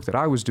lot of the work that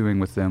I was doing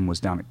with them was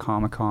down at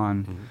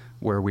Comic-Con,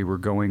 where we were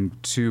going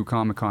to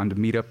Comic-Con to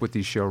meet up with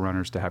these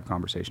showrunners, to have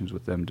conversations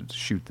with them, to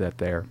shoot that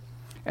there.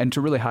 And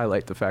to really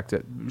highlight the fact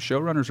that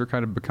showrunners are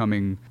kind of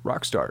becoming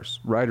rock stars.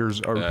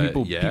 Writers are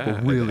people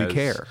really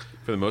care.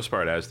 For the most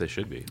part, as they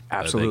should be.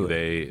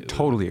 Absolutely.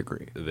 Totally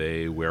agree.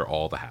 They wear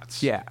all the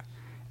hats. Yeah.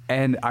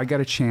 And I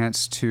got a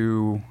chance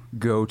to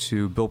go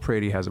to, Bill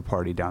Prady has a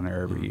party down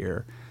there every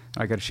year.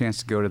 I got a chance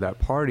to go to that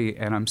party,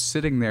 and I'm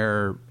sitting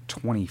there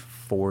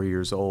 24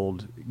 years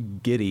old,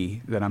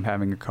 giddy, that I'm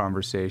having a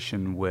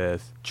conversation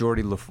with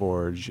Geordie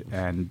LaForge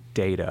and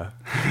Data.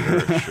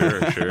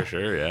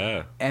 Sure,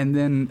 yeah. And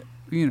then,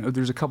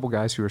 there's a couple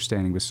guys who are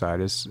standing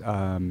beside us.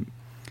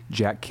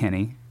 Jack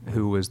Kenny,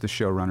 who was the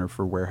showrunner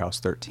for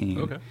Warehouse 13.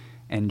 Okay.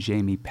 And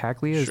Jamie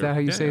Paglia, is that how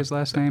you say his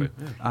last name?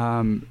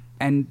 Yeah.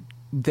 And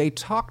they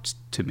talked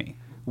to me,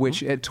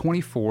 which at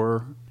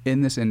 24,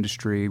 in this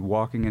industry,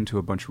 walking into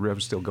a bunch of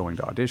revs, still going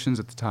to auditions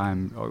at the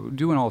time,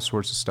 doing all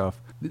sorts of stuff.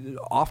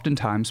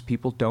 Oftentimes,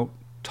 people don't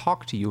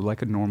talk to you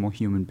like a normal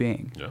human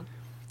being. Yeah.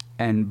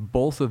 And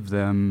both of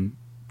them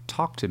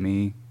talked to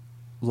me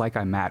like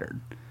I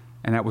mattered.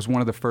 And that was one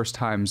of the first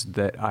times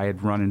that I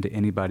had run into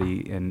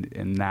anybody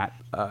in that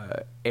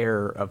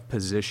air of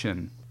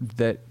position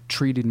that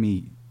treated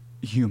me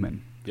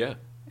human. Yeah.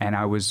 And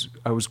I was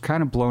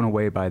kind of blown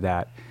away by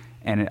that.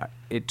 And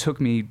it took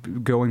me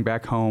going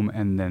back home,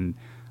 and then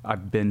I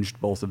binged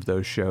both of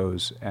those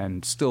shows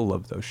and still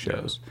love those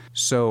shows. Yeah.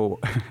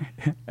 So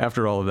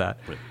after all of that,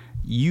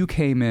 you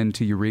came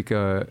into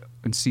Eureka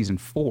in season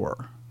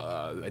 4.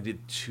 I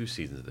did 2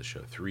 seasons of the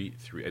show. Three.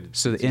 I did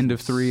So the end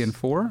of 3 and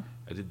 4?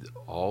 I did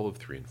all of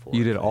 3 and 4.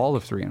 You did all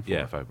of 3 and 4?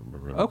 Yeah, if I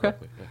remember Okay.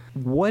 correctly. Yeah.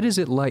 What is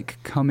it like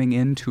coming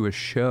into a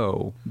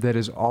show that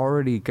has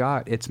already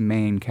got its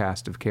main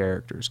cast of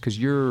characters? Because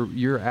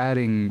you're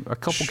adding a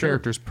couple Sure.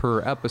 characters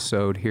per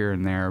episode here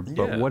and there,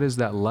 but Yeah. what is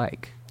that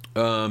like?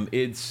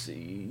 It's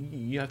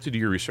you have to do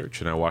your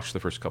research, and I watched the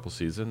first couple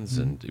seasons,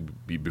 and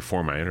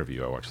before my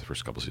interview, I watched the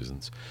first couple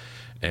seasons,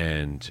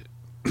 and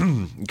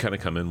you kind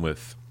of come in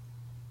with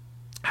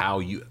how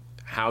you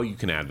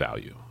can add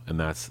value, and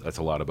that's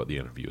a lot about the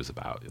interview is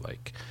about,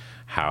 like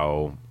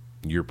how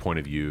your point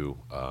of view,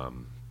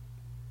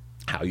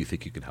 how you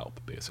think you can help,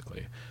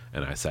 basically.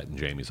 And I sat in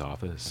Jamie's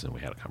office, and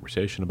we had a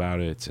conversation about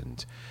it,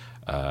 and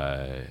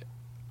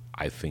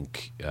I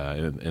think,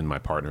 and my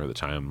partner at the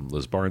time,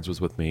 Liz Barnes,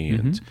 was with me,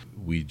 and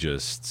we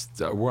just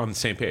we're on the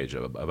same page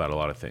about a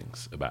lot of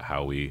things, about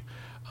how we,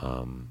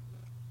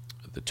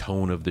 the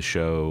tone of the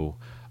show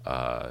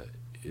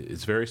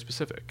is very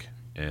specific,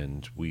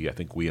 and I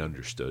think we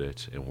understood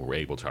it, and we were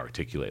able to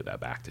articulate that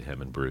back to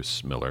him and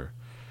Bruce Miller,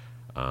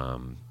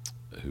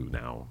 who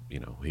now,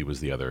 he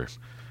was the other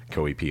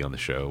co-EP on the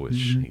show,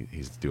 which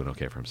he's doing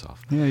okay for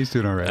himself. Yeah, he's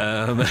doing all right.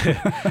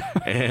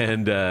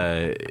 And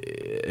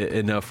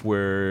enough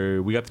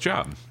where we got the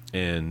job.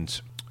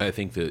 And I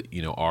think that,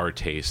 our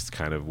tastes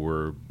kind of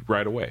were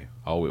right away.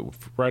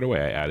 Right away,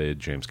 I added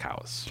James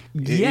Callis.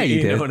 Yeah, you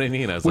did. You know what I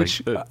mean? I was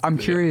Which like, I'm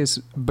curious,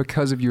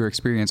 because of your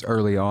experience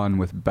early on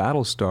with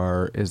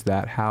Battlestar, is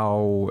that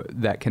how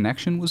that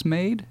connection was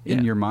made in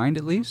Yeah. your mind,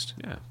 at least?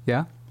 Yeah.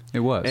 Yeah, it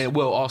was. And,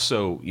 well,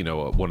 also,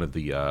 one of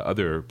the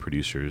other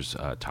producers,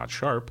 Todd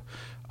Sharp,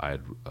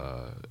 I'd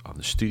on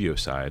the studio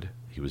side,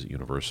 he was at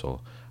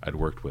Universal, I'd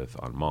worked with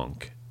on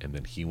Monk, and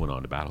then he went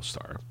on to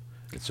Battlestar.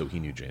 And so he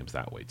knew James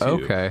that way, too.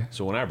 Okay.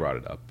 So when I brought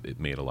it up, it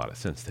made a lot of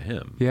sense to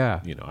him. Yeah.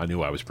 I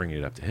knew I was bringing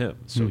it up to him,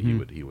 so he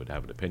would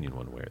have an opinion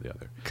one way or the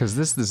other. Because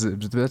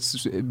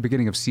that's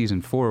beginning of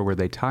season 4 where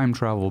they time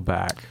travel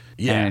back.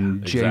 Yeah,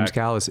 and James exactly.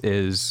 Callis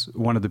is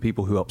one of the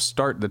people who helped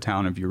start the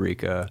town of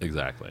Eureka.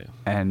 Exactly.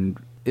 And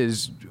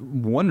is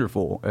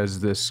wonderful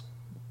as this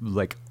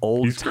like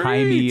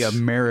old-timey great.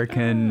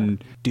 American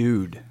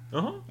dude.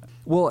 Uh-huh.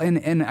 Well,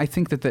 and I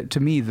think that to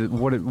me,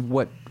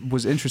 what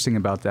was interesting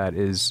about that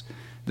is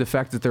the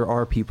fact that there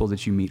are people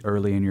that you meet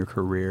early in your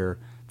career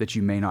that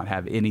you may not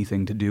have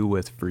anything to do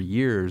with for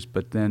years,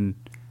 but then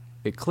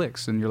it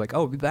clicks and you're like,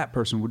 oh, that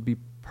person would be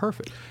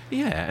perfect.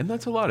 Yeah, and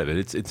that's a lot of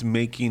it. It's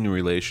making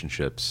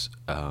relationships,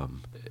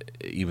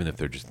 even if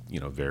they're just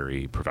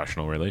very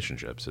professional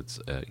relationships. It's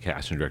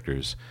casting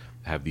directors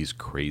have these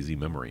crazy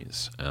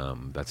memories.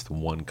 That's the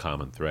one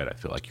common thread. I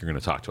feel like you're going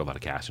to talk to a lot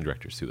of casting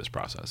directors through this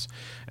process,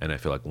 and I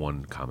feel like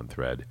one common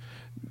thread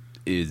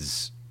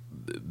is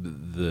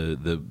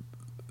the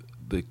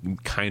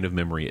kind of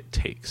memory it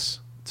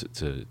takes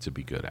to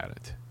be good at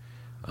it.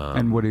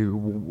 And what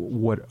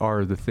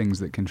are the things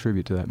that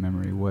contribute to that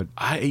memory? What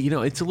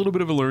it's a little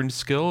bit of a learned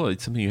skill.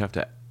 It's something you have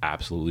to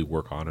absolutely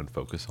work on and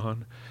focus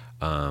on.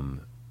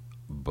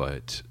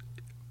 But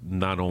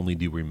not only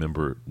do we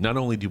remember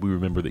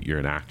that you're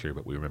an actor,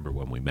 but we remember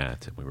when we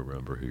met, and we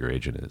remember who your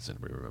agent is, and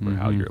we remember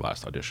how your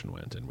last audition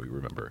went, and we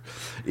remember,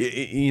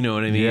 you know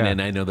what I mean? Yeah.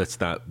 And I know that's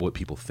not what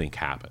people think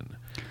happened.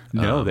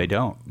 No, they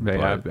don't. They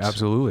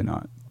absolutely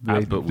not.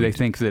 They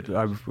think that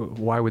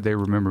why would they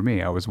remember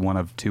me? I was one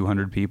of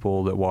 200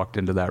 people that walked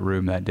into that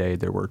room that day.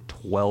 There were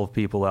 12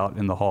 people out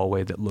in the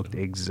hallway that looked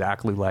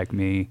exactly like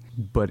me,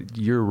 but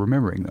you're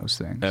remembering those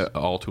things.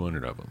 All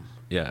 200 of them.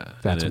 Yeah.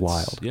 That's and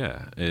wild.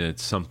 Yeah. And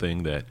it's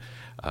something that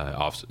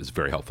is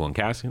very helpful in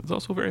casting. It's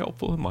also very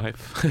helpful in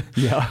life.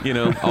 Yeah.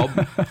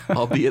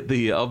 I'll be at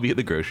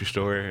the grocery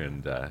store,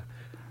 and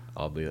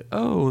I'll be like,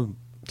 "Oh,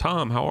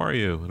 Tom, how are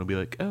you?" And I'll be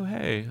like, "Oh,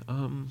 hey,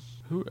 I'm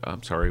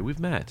sorry, we've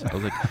met." I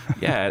was like,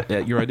 "Yeah,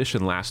 at your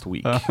audition last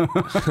week."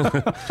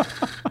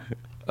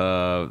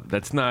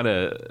 That's not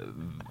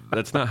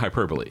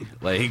hyperbole.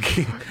 Like,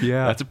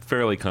 Yeah. that's a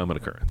fairly common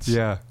occurrence.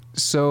 Yeah.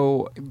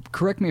 So,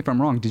 correct me if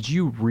I'm wrong. Did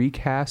you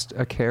recast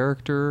a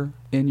character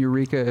in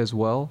Eureka as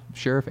well?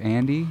 Sheriff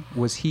Andy?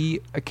 Was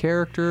he a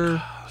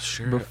character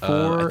Sure.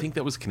 before? I think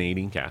that was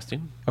Canadian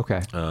casting.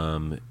 Okay.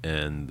 And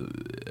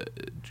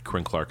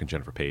Corinne Clark and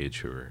Jennifer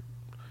Page, who are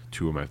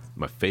two of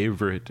my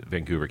favorite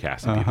Vancouver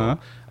casting people.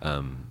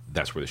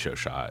 That's where the show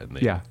shot, and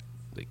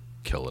they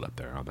kill it up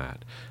there on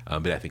that.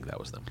 But I think that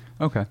was them.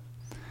 Okay.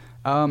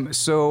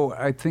 So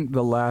I think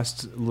the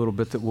last little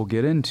bit that we'll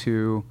get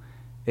into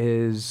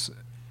is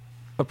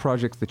a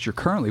project that you're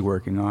currently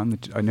working on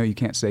that I know you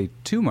can't say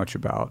too much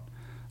about.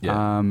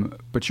 Yeah.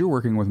 But you're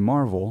working with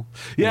Marvel,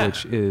 Yeah.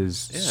 which is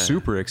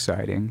super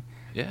exciting.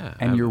 Yeah.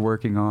 And you're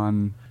working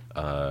on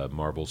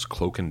Marvel's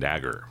Cloak and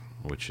Dagger,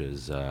 which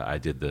is I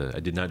did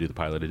not do the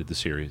pilot. I did the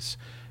series.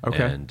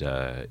 Okay. And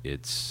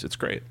it's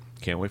great.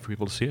 Can't wait for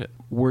people to see it.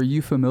 Were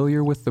you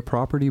familiar with the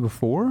property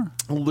before?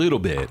 A little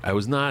bit. I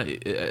was not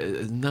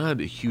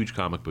a huge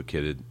comic book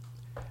kid,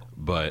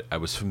 but I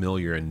was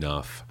familiar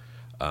enough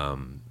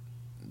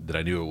that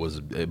I knew it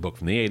was a book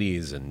from the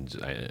 80s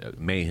and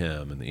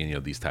mayhem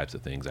and these types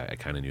of things. I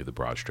kind of knew the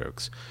broad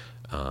strokes,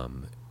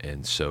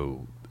 and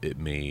so it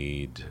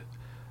made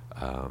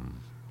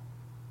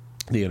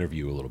the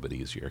interview a little bit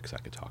easier because I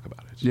could talk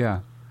about it.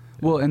 Yeah.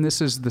 Well, and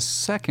this is the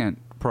second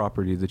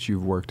property that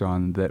you've worked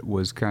on that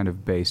was kind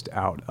of based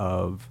out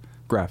of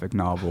graphic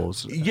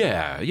novels.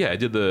 Yeah. I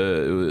did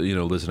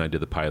Liz and I did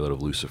the pilot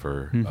of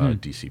Lucifer,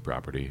 DC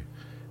property.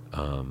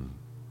 A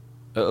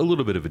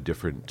little bit of a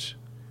different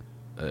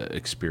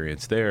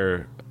experience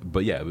there,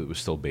 but yeah, it was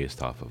still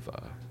based off of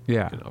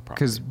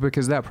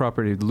because that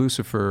property,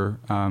 Lucifer,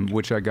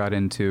 which I got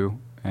into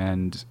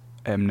and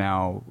am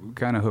now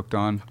kind of hooked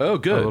on. Oh,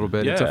 good. A little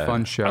bit. Yeah. It's a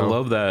fun show. I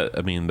love that.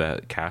 I mean,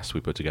 that cast we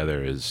put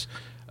together is.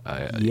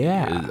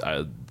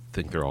 I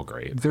think they're all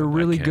great. They're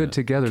really good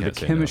together. The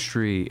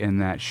chemistry in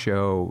that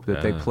show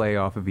that they play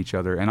off of each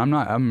other. And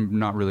I'm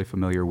not really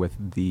familiar with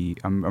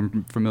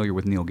I'm familiar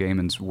with Neil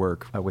Gaiman's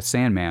work with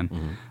Sandman.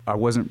 Mm-hmm. I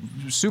wasn't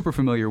super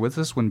familiar with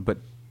this one, but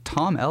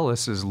Tom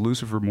Ellis is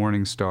Lucifer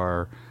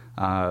Morningstar.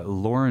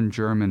 Lauren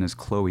German is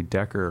Chloe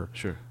Decker.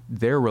 Sure.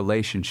 Their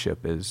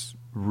relationship is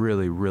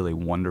really, really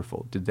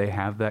wonderful. Did they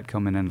have that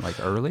coming in like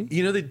early?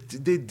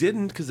 They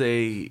didn't because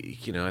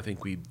I think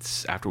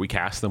after we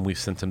cast them, we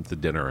sent them to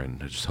dinner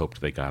and just hoped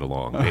they got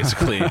along,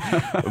 basically.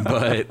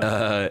 But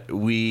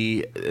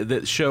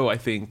the show, I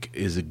think,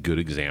 is a good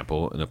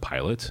example in a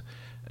pilot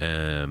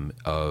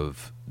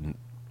of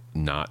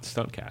not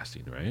stunt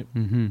casting, right?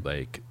 Mm-hmm.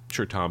 Like,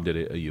 sure, Tom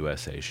did a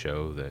USA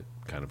show that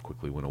kind of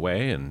quickly went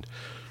away, and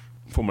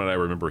from what I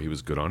remember, he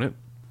was good on it.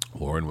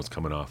 Lauren was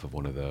coming off of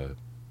one of the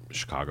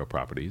Chicago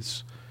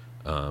properties,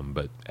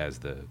 but as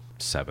the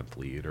seventh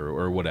lead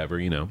or whatever,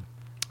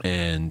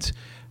 and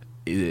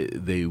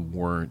they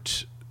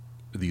weren't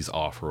these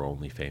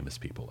offer-only famous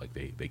people. Like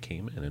they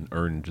came in and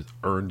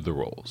earned the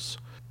roles.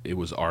 It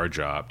was our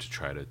job to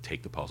try to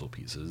take the puzzle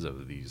pieces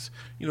of these.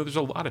 There's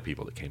a lot of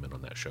people that came in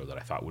on that show that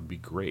I thought would be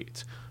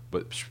great,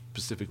 but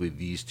specifically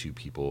these two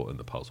people in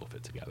the puzzle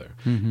fit together.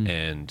 Mm-hmm.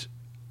 And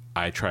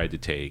I tried to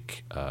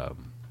take.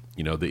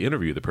 The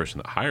interview, the person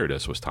that hired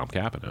us was Tom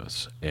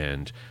Kapanos,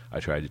 and I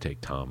tried to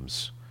take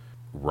Tom's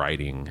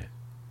writing,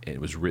 and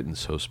it was written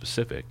so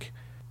specific,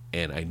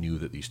 and I knew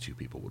that these two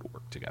people would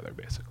work together,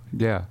 basically.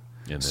 Yeah.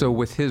 So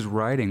with his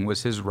writing,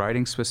 was his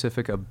writing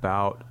specific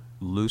about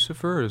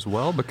Lucifer as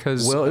well?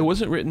 Because it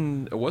wasn't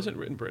written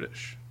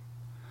British.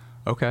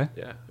 Okay.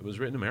 Yeah, it was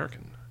written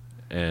American,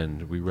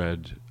 and we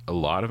read a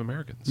lot of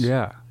Americans.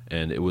 Yeah.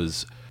 And it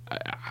was.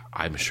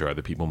 I'm sure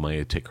other people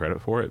may take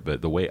credit for it,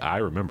 but the way I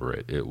remember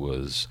it, it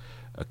was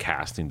a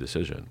casting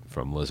decision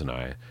from Liz and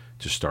I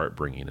to start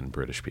bringing in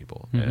British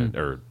people,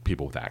 or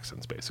people with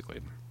accents,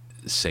 basically,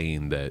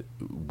 saying that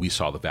we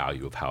saw the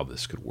value of how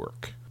this could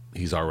work.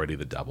 He's already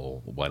the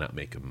devil. Why not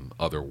make him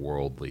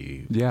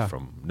otherworldly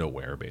from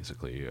nowhere,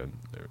 basically, and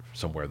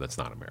somewhere that's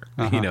not America,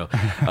 and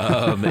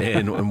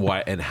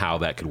how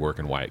that could work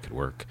and why it could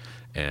work,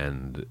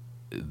 and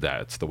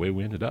that's the way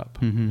we ended up,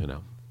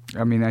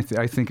 I mean, I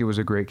think it was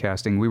a great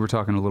casting. We were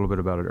talking a little bit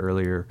about it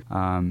earlier,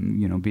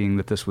 being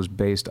that this was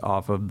based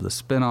off of the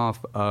spinoff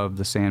of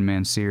the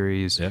Sandman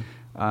series. Yeah.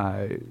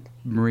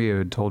 Maria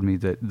had told me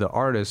that the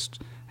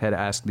artist had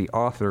asked the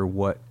author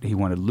what he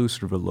wanted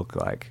Lucifer to look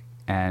like,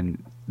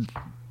 and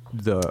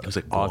the it was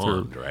like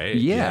author, blonde, right?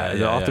 Yeah,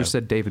 the author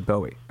said David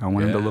Bowie. I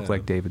want him to look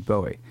like David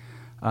Bowie.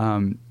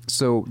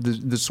 So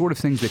the sort of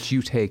things that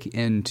you take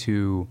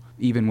into,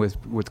 even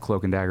with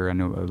Cloak and Dagger, I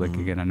know,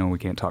 again, I know we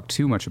can't talk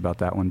too much about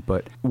that one,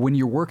 but when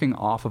you're working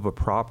off of a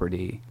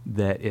property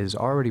that is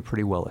already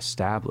pretty well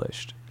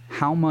established,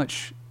 how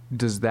much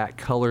does that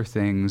color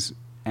things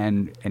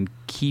and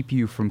keep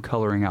you from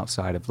coloring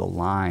outside of the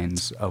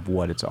lines of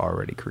what it's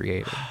already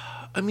created?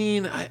 I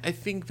mean, I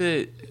think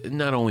that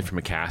not only from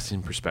a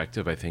casting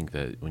perspective, I think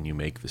that when you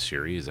make the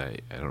series, I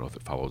don't know if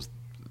it follows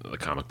the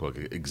comic book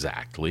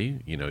exactly.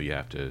 You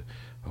have to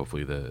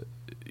hopefully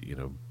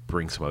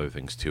bring some other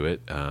things to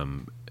it.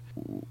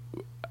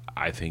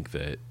 I think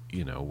that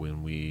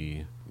when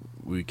we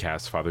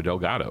cast Father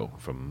Delgado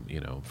from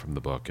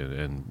the book,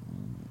 and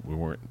we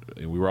were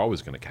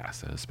always going to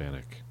cast a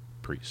Hispanic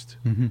priest.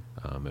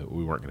 Mm-hmm.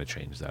 We weren't going to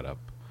change that up.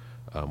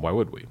 Why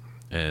would we?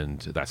 And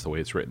that's the way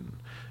it's written.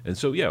 And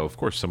so, yeah, of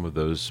course, some of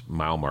those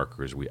mile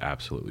markers we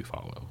absolutely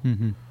follow.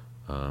 Mm-hmm.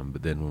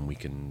 But then when we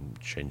can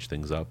change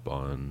things up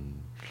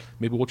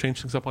maybe we'll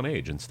change things up on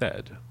age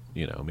instead.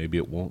 Maybe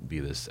it won't be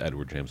this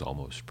Edward James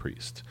Olmos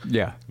priest.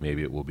 Yeah.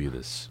 Maybe it will be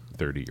this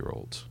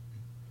 30-year-old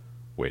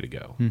way to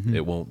go. Mm-hmm.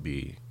 It won't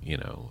be,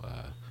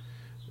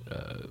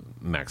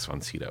 Max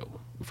von Sydow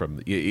from,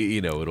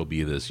 it'll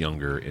be this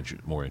younger,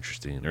 more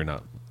interesting, or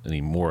not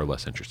any more or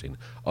less interesting,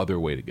 other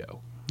way to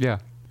go. Yeah.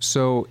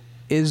 So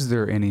is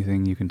there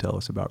anything you can tell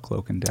us about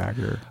Cloak and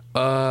Dagger?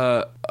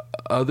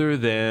 Other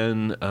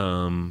than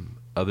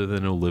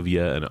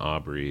Olivia and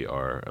Aubrey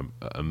are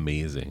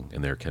amazing,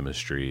 and their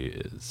chemistry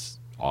is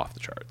off the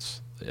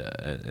charts. Yeah,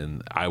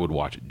 and I would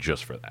watch it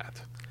just for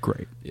that.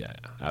 Great. Yeah,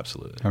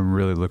 absolutely. I'm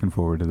really looking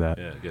forward to that.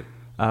 Yeah, good.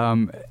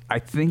 I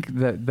think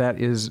that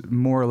is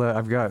more or less.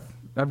 I've got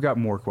I've got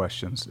more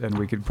questions, and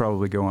we could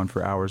probably go on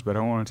for hours, but I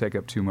don't want to take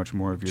up too much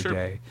more of your Sure.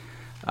 day.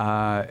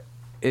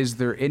 Is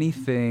there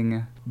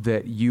anything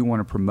that you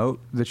want to promote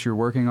that you're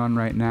working on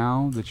right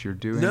now, that you're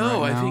doing No,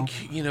 right now? I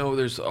think,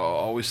 there's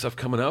always stuff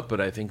coming up, but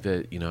I think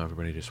that,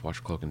 everybody just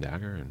watch Cloak and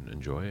Dagger and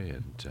enjoy.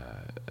 And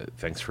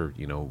thanks for,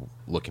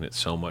 looking at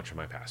so much of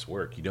my past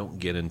work. You don't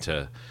get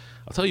into,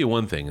 I'll tell you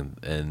one thing,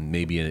 and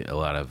maybe a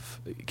lot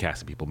of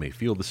casting people may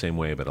feel the same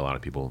way, but a lot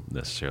of people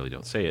necessarily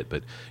don't say it,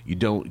 but you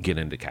don't get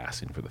into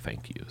casting for the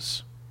thank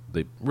yous.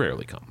 They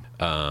rarely come.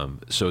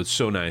 So it's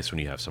so nice when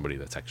you have somebody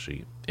that's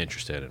actually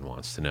interested and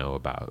wants to know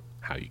about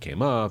how you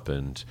came up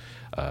and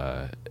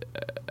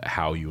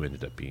how you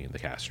ended up being the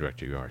casting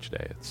director you are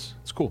today. It's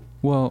cool.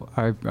 Well,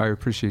 I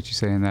appreciate you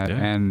saying that, Yeah.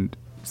 and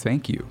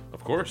thank you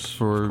Of course.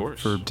 for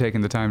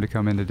taking the time to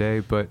come in today,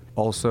 but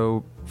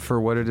also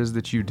for what it is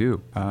that you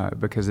do,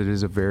 because it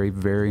is a very,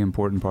 very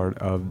important part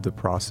of the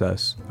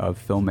process of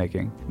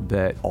filmmaking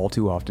that all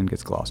too often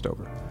gets glossed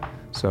over.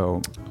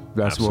 So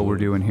that's what we're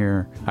Absolutely. doing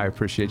here. I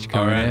appreciate you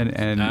coming All right. in,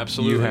 and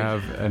Absolutely. you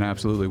have an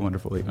absolutely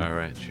wonderful evening. All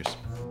right. Cheers.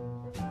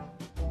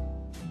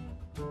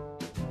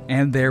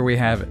 And there we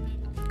have it,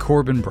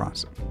 Corbin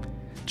Bronson.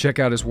 Check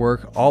out his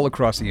work all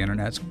across the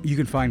internet. You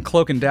can find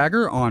Cloak and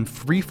Dagger on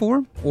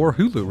Freeform or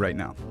Hulu right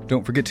now.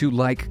 Don't forget to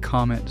like,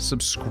 comment,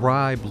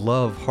 subscribe,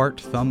 love, heart,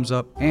 thumbs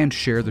up, and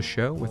share the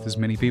show with as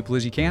many people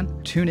as you can.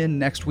 Tune in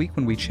next week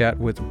when we chat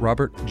with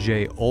Robert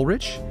J.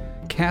 Ulrich,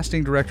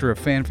 casting director of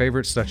fan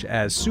favorites such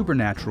as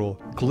Supernatural,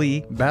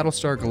 Glee,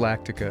 Battlestar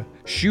Galactica,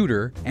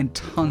 Shooter, and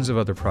tons of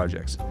other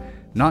projects.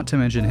 Not to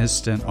mention his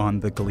stint on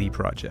the Glee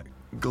project.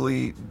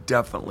 Glee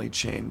definitely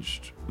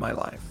changed my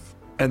life,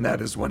 and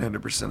that is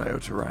 100% I owe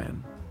to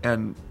Ryan.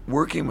 And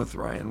working with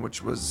Ryan,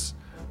 which was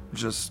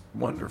just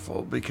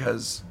wonderful,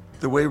 because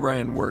the way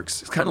Ryan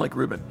works, it's kind of like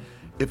Ruben.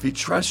 If he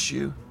trusts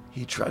you,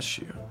 he trusts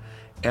you.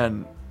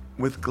 And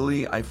with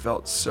Glee, I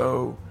felt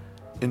so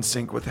in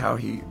sync with how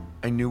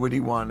I knew what he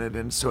wanted,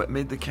 and so it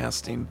made the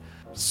casting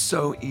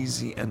so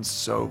easy and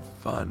so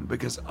fun,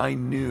 because I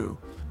knew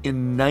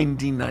in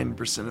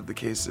 99% of the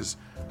cases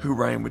who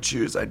Ryan would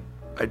choose. I'd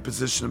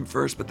position him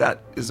first, but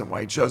that isn't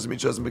why he chose him. He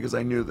chose him because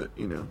I knew that,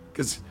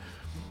 because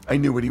I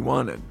knew what he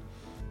wanted.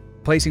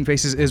 Placing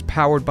Faces is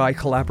powered by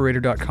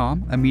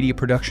Collaborator.com, a media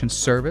production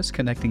service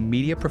connecting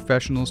media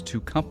professionals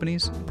to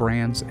companies,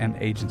 brands, and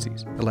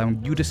agencies,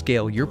 allowing you to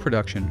scale your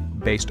production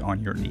based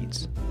on your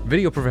needs.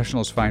 Video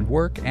professionals find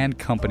work and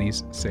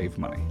companies save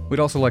money. We'd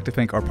also like to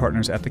thank our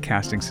partners at the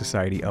Casting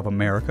Society of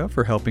America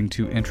for helping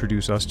to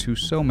introduce us to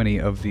so many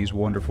of these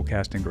wonderful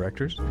casting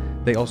directors.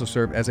 They also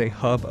serve as a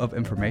hub of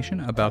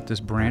information about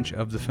this branch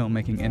of the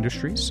filmmaking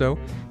industry, so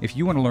if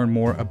you want to learn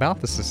more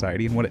about the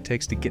society and what it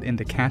takes to get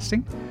into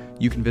casting,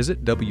 you can visit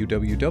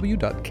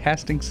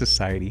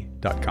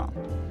www.castingsociety.com.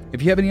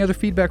 If you have any other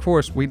feedback for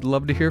us, we'd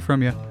love to hear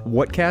from you.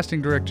 What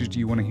casting directors do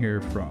you want to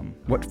hear from?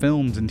 What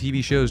films and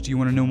TV shows do you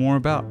want to know more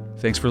about?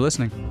 Thanks for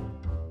listening.